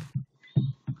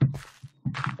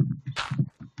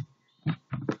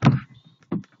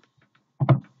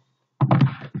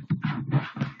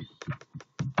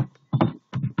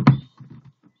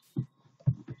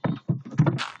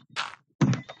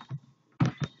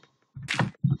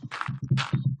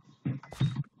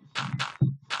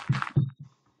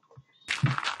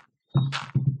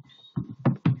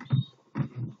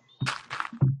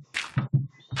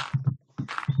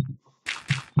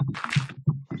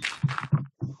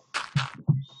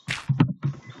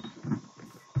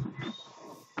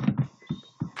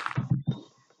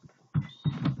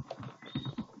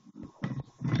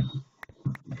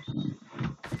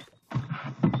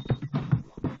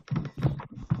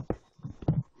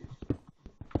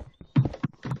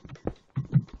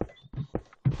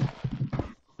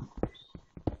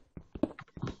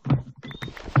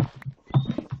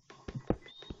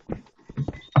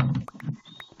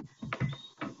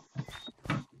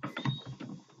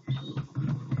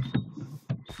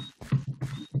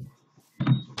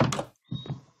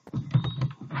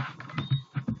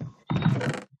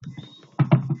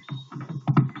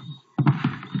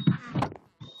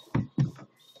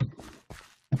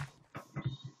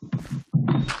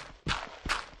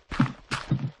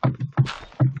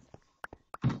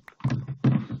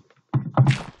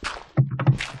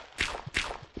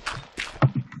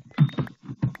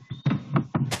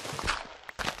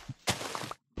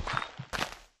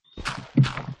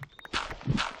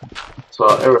 So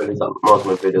I realized that most of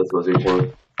my videos was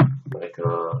reaching like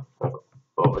I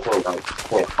think like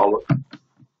 10 hours.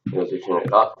 It was reaching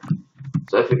like that.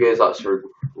 So if you guys actually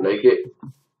like it,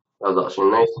 that's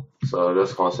actually nice. So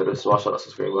just consider smash that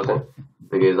subscribe button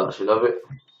if you guys actually love it.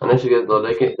 And if you guys don't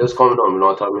like it, just comment down below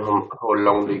and tell me how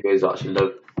long do you guys actually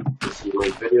love to see my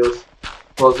videos.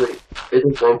 Because like, it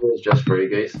is videos just for you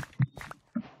guys.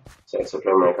 Since I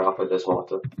play Minecraft, I just want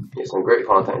to make some great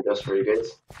content just for you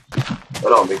guys. I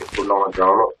don't make it too long and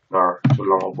drawn out or too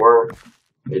long and boring.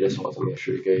 I just want to make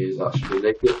sure you guys actually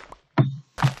like it.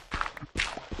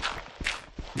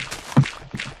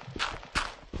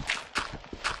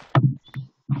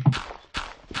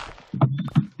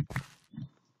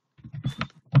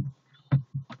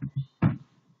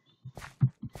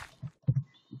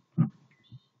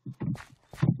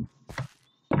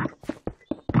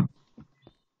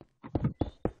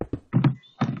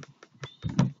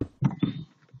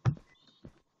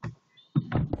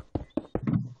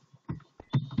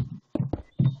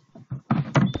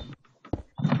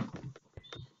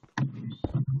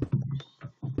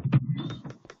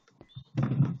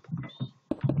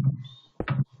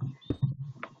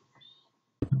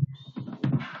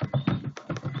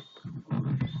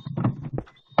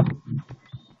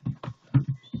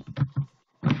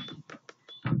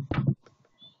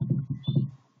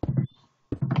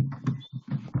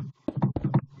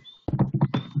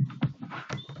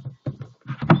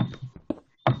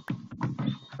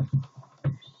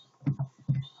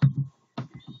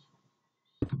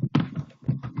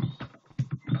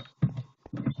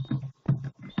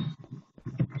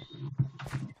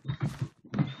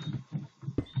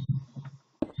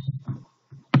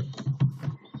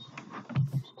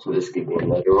 So this give me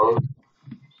another one.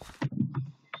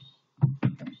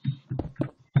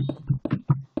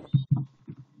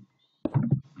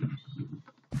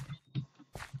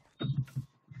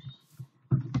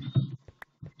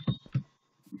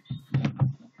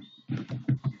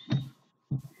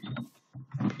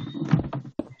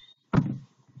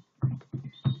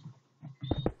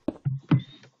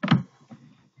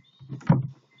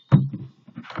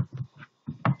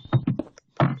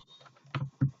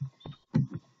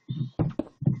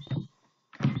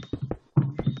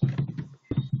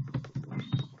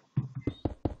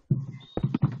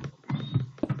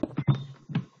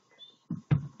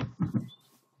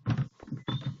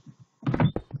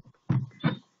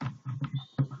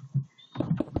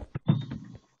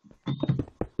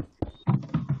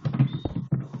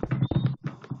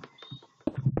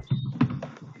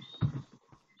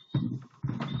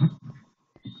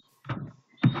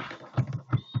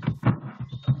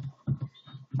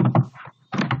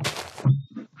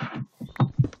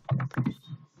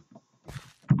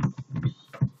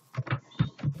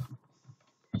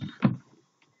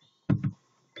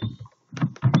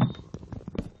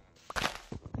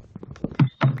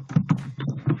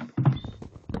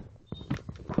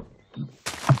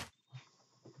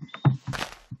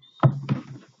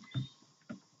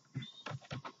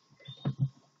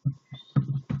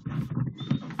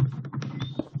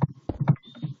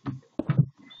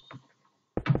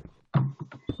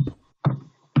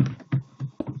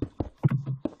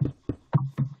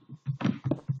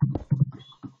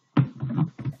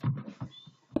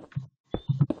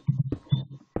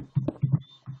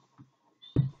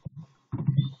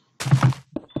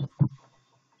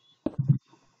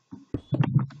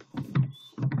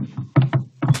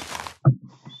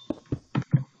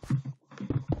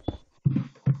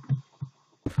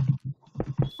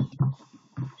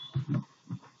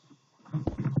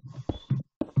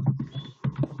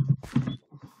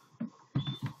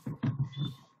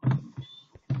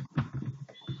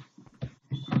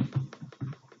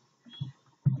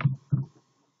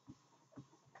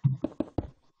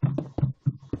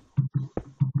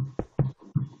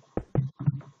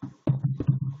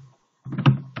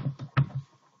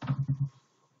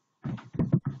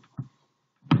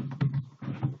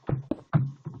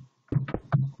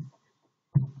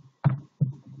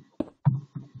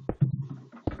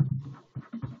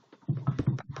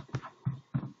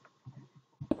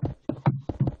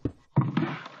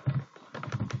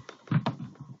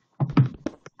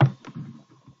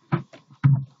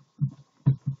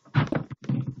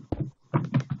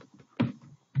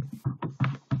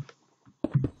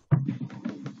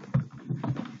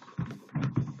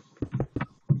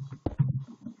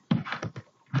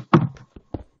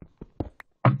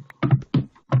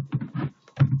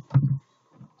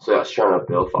 that's trying to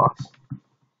build fast.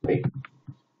 Like,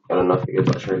 I don't know if you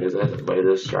guys actually do this, but it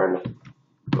is trying to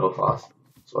build fast.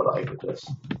 So that I could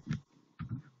just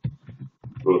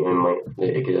meet him, like,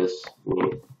 it could just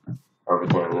meet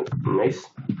everything nice.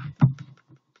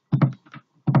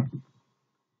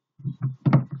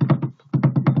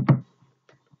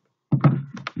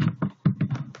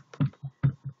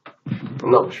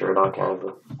 I'm not for sure that kind of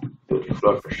a good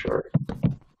flow for sure.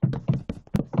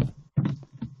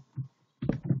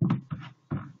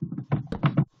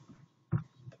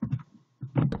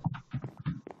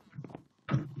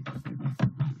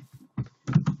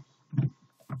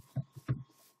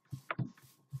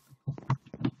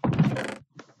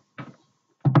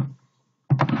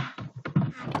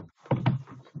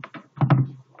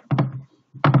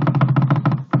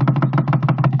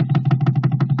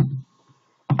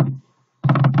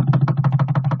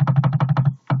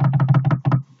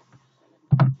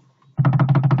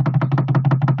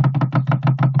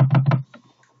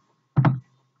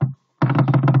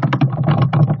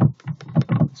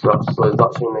 So it's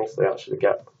actually nice they actually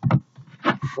get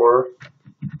 4.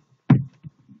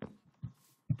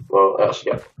 Well, I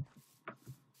actually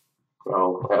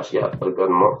get a good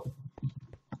amount.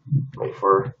 Like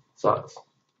 4 sets.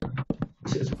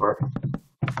 64.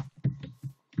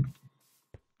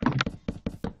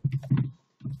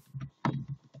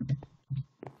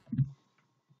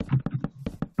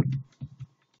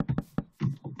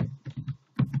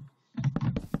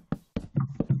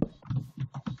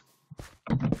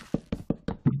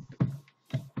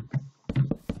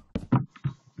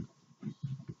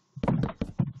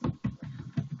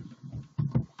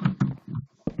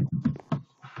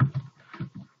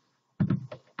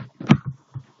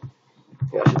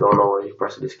 You actually don't know where you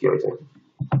press the security.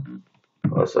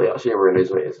 So you actually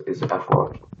realize where is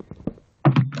F1.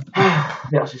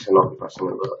 You actually should not be pressing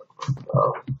it, but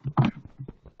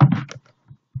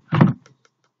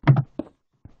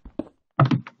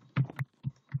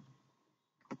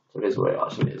so this is where it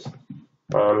actually is.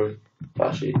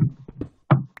 Actually,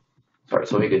 sorry,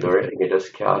 so we could do it, you can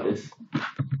just carry this.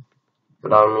 So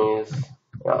that means,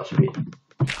 actually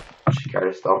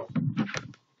carry this down.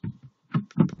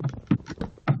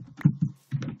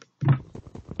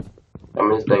 That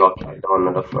means they got carried down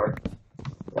another floor.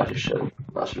 Actually should,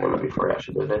 actually not before you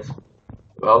actually do this.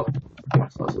 Well,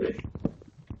 yes, that's it.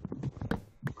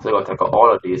 So you gotta take out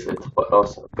all of these, it's but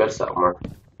also a good set mark.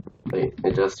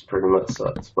 It just pretty much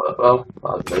sets, but well,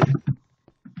 that's it.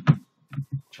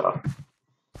 Ciao.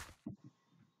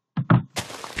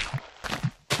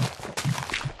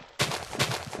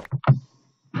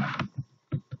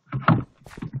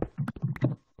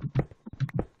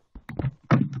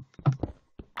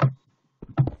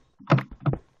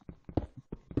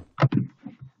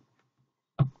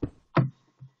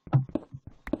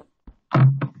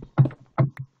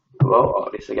 Well,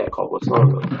 at least I get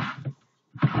cobblestone though.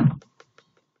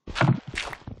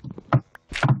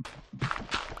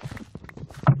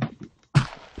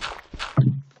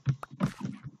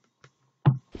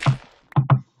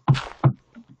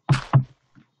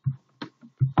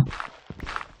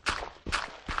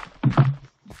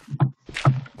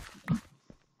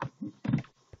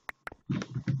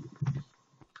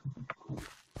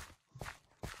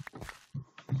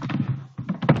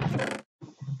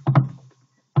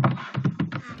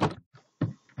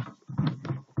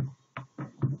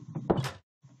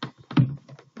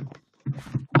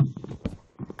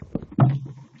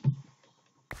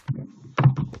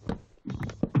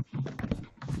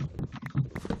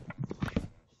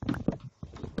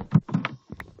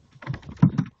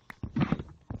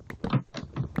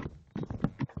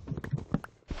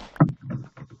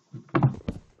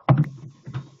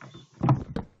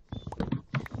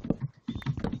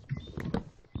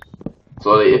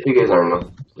 So if you guys aren't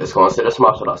know, just consider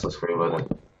smashing that subscribe button,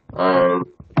 and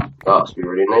that'd be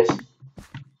really nice,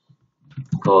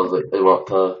 because like, they want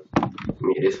to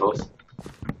meet this house,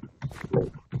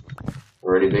 like,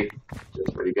 really big,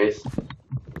 just really base.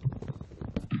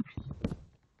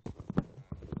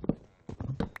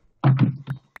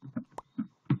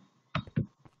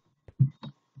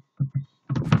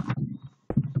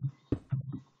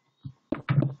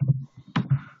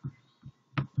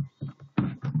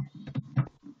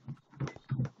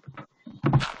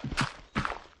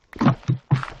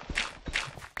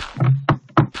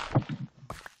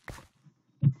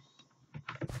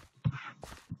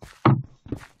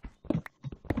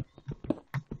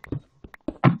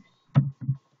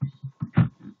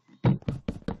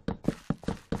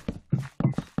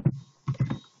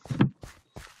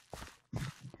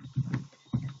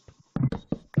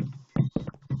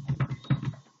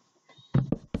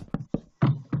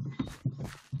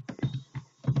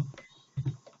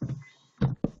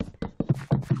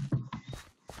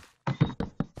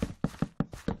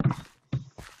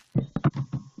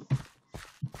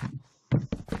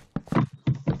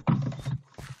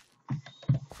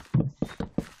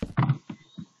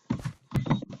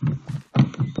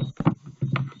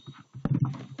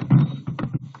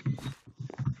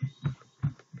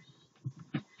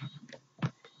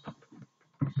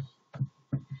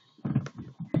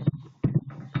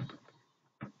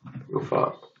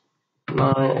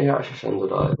 jag kände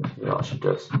där jag should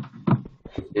just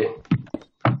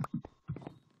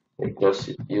just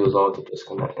use all to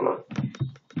disconnect, you know.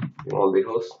 You won't be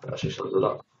close, I should show it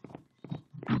up.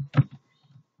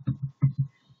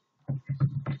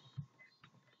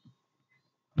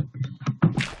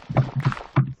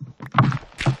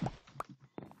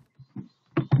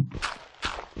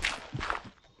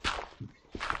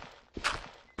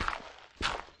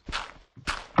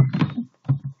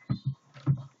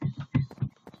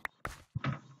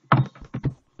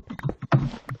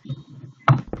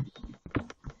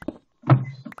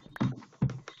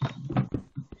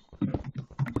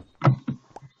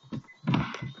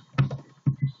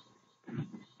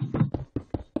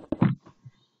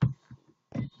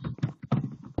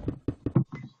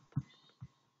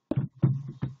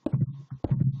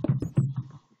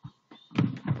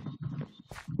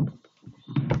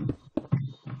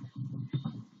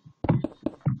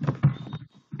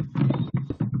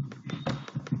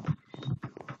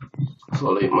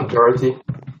 So the majority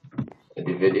of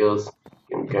the videos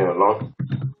can be kind of long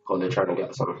because they're trying to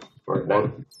get some work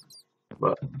done,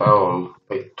 but I don't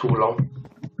wait too long.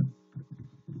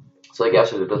 So I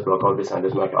guess I should just block out this and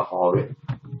just make it a hallway,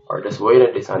 or just wait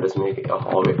at this and just make it a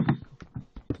hallway.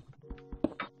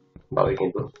 That we can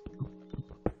do.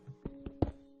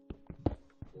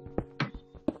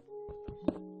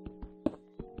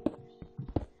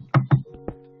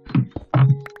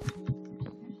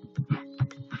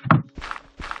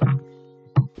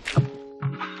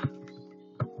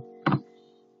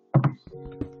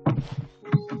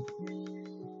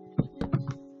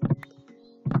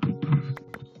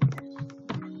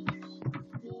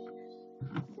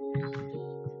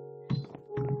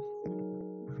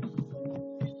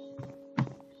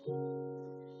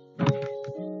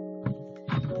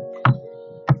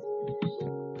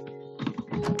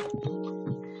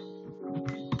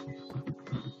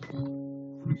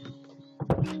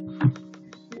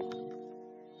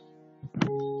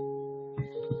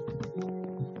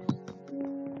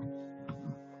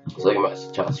 So I can match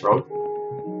the chest room.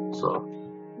 So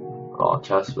I'll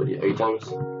chest with the items.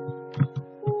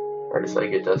 Or just like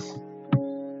get this.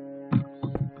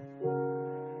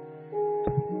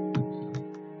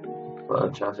 Put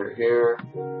a chest right here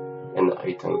and the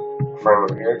item frame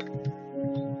over here.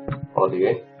 All the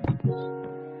way.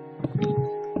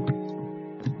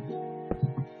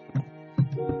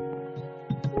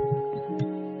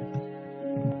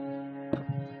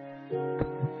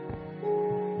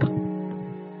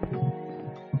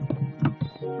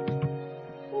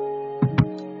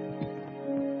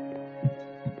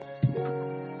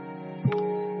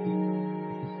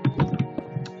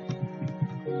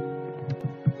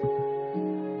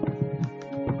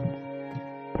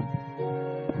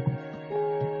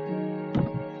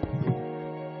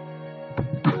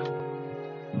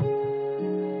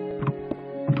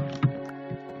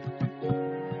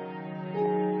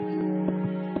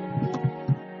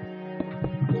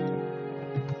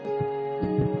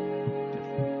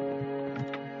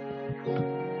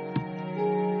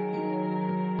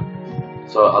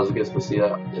 So as you guys can see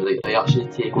that they actually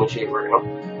take my shape right now.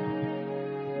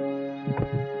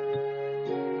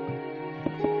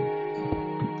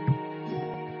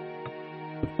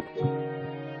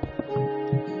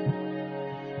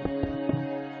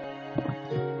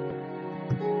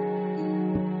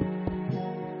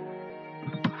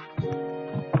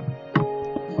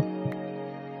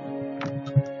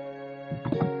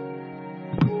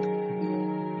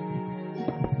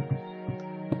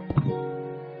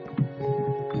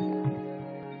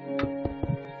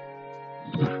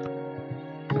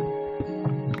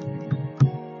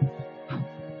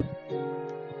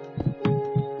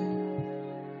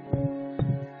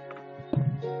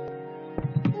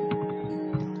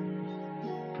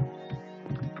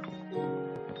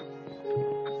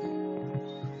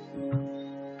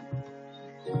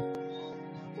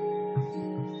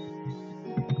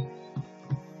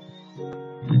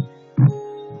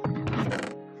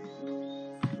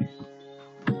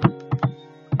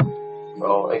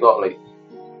 Well, I got like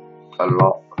a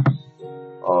lot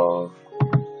of,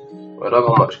 well, I don't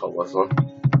got much cobblestone.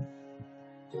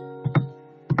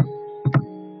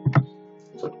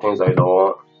 So the things I don't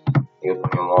want, you can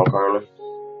put in one corner.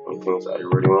 And things that I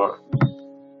really want,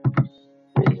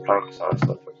 maybe planks and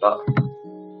stuff like that.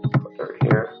 Put it right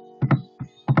here.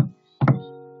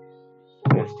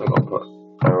 You still gotta put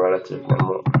a relative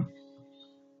number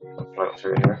of planks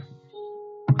right here.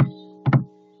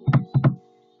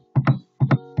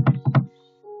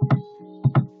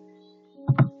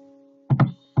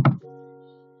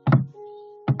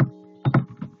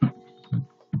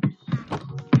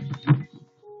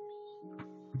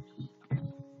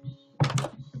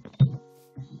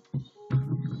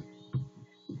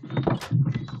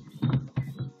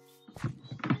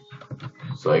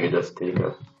 so I can just take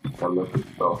a camera.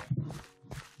 So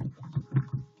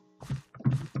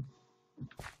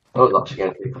I was actually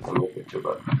gonna take a camera picture,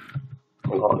 but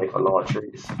I'm gonna make a lot of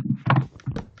trees.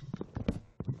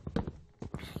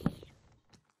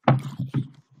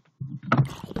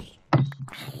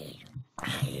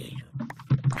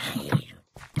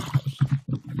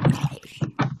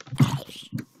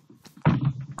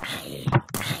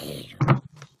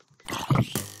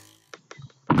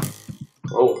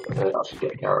 Oh, I actually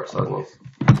get carrots, that's nice.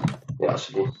 Yeah,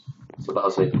 actually. So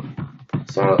that's like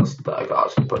something else that I got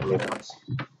actually put in my carrots.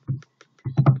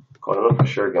 I know for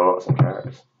sure gonna want some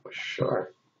carrots. For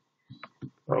sure.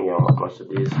 I ain't gonna want much of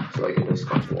these, so I can just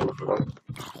cut it in for them.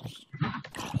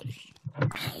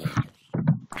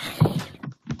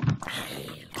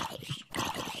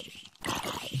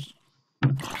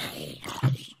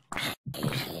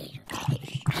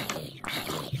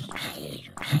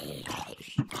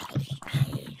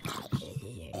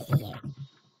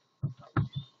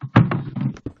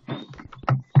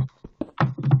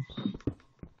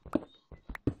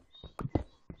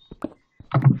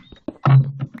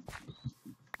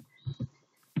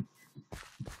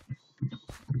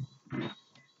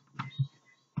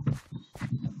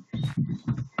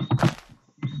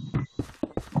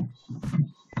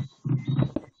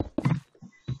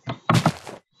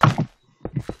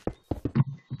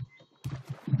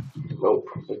 Nope,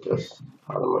 it just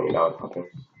had a money out. Okay.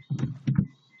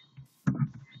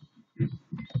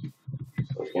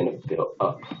 So it's gonna build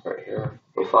up right here.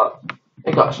 In fact,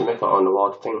 I can actually make it on the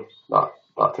wall thing. That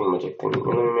thing magic thing, you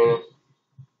know what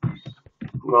I mean?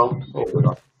 Well, maybe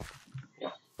not.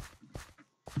 Yeah.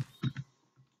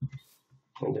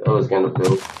 And I was gonna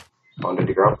build under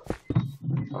the ground.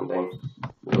 And then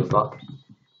use that.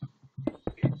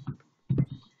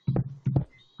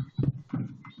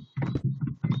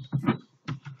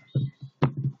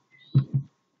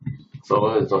 So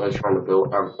I was trying to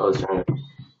build, I was trying to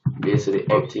basically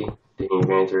empty the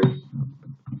inventory.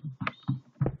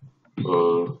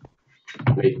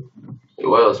 Wait,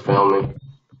 while I was filming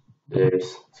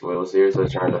this, so what I was here, so I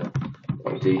was trying to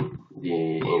empty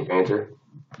the inventory.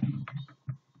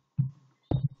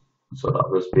 So that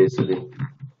was basically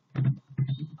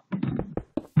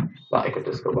that I could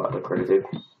just go back to creative.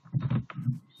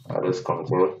 I just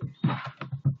continue.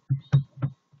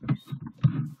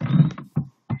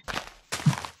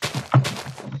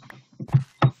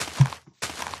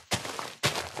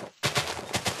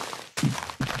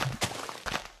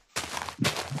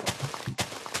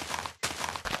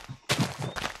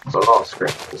 So I lost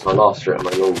script. So I lost script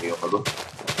my own video model.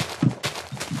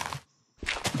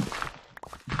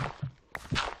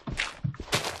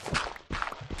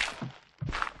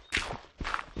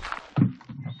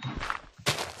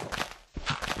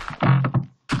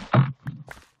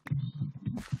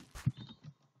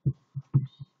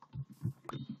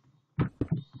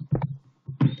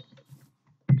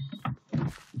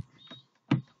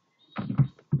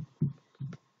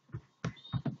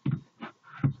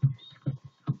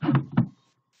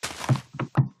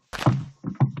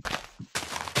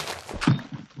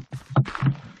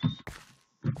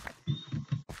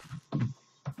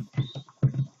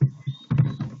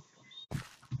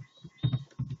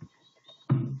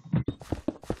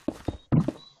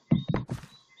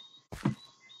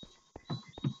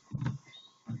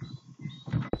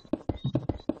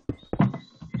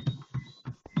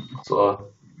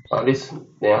 So at least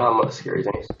they don't have much scary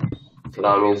things. So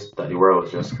that means that the world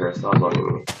was just cursed. That's what I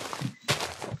mean.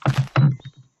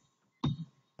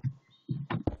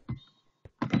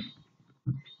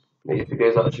 Like if you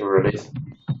guys actually realize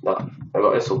that I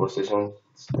got a superstition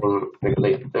thing,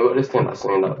 like I got this thing that's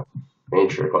saying that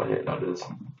nature got hit, that is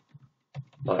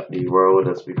that the world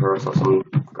has be cursed or some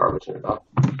garbage like that.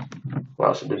 I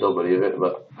actually don't believe it,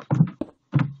 but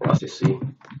I actually see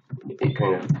it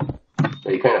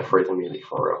kind of frightened me like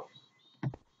for real.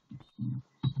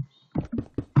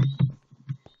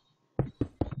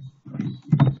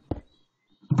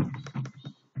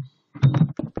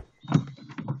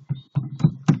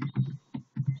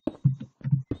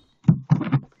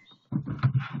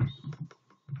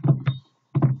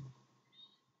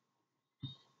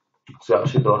 So I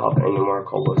actually don't have any more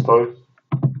cobblestone,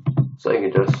 so I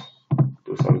can just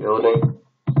do some building.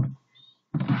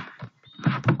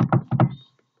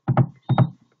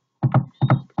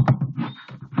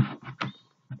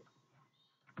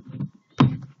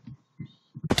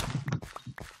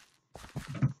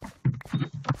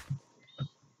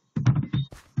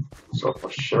 So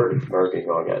for sure the Fergie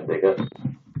gonna get bigger.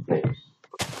 Like,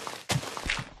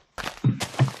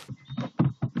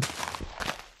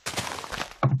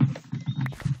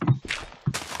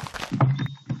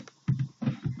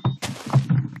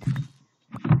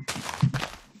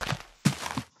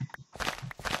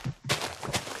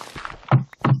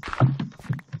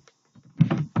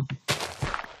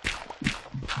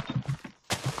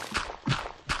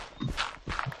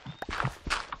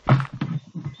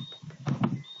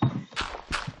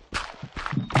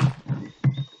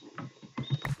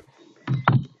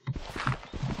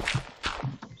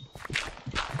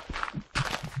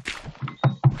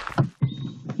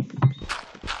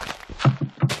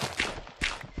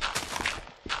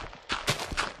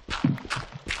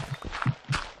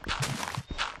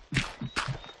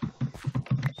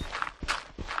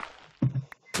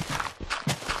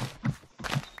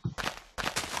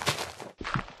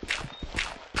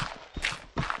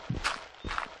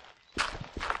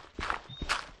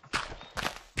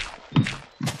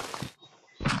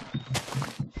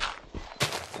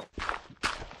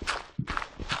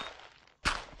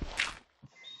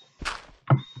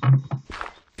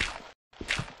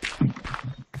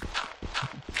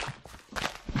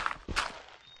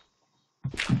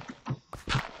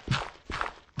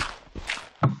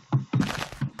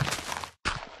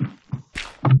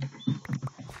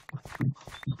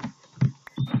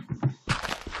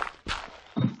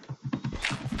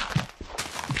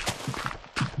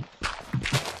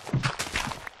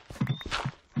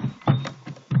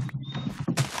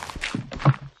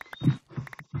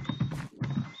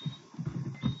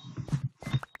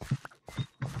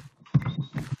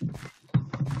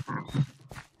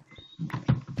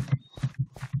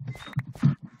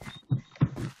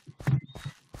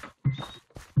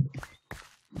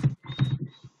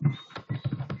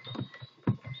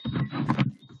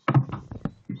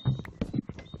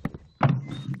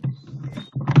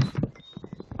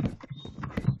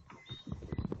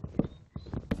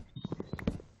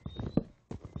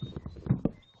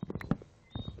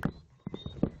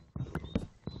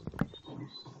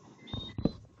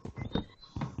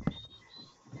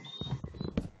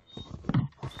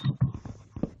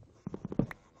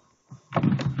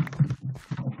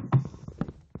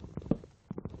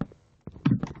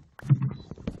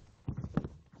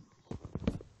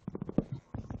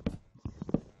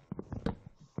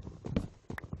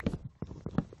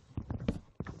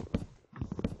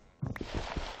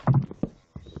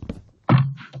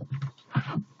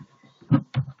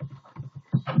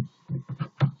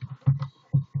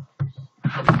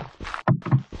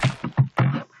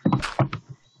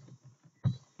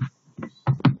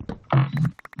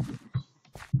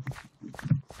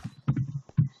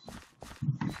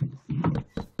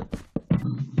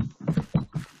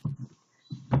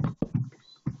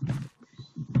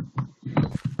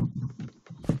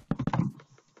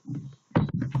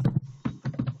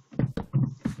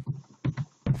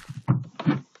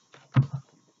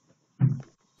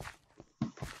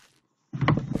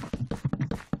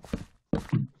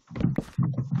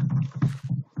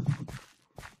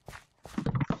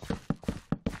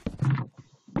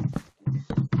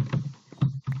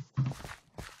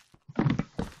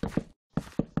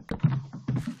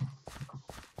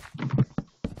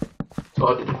 So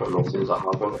all the different mixes that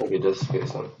happen, I can just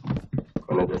fix them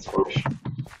when it is finished.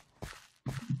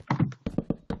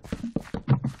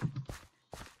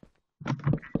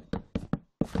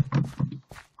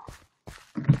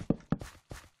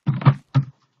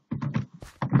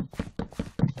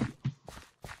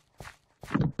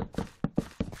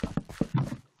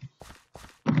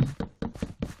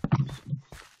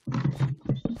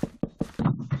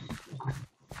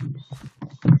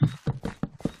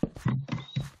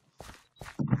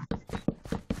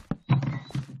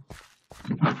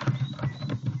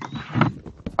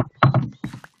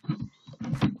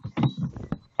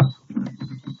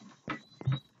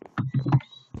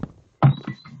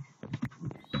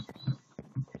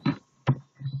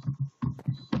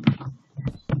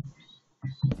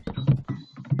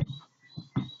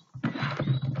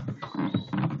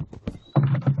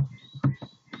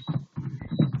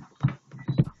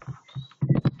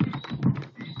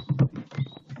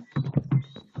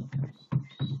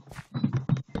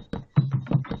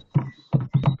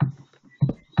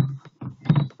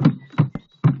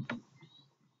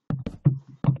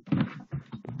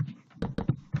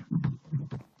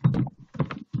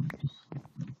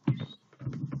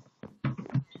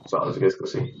 So as you guys can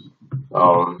see,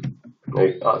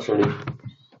 like actually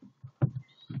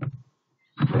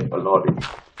like a lot of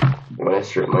when I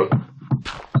strip my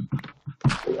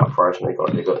like at first I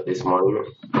got this monument.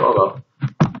 Well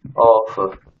all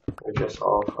for just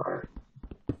all for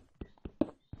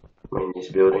main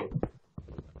this building.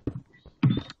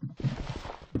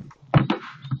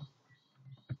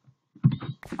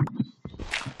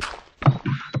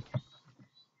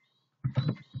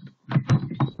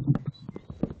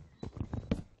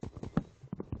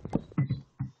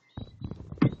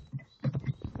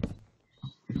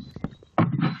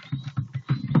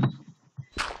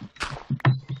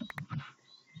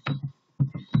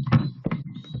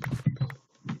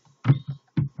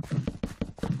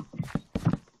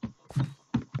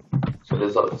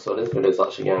 So this video is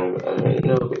actually getting a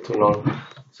little bit too long.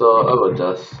 So I will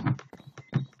just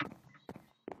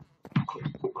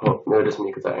maybe just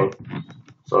make it that.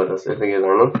 So that's if you guys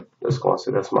are new, just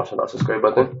consider smashing that subscribe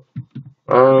button.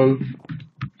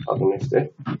 Have a nice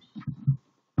day.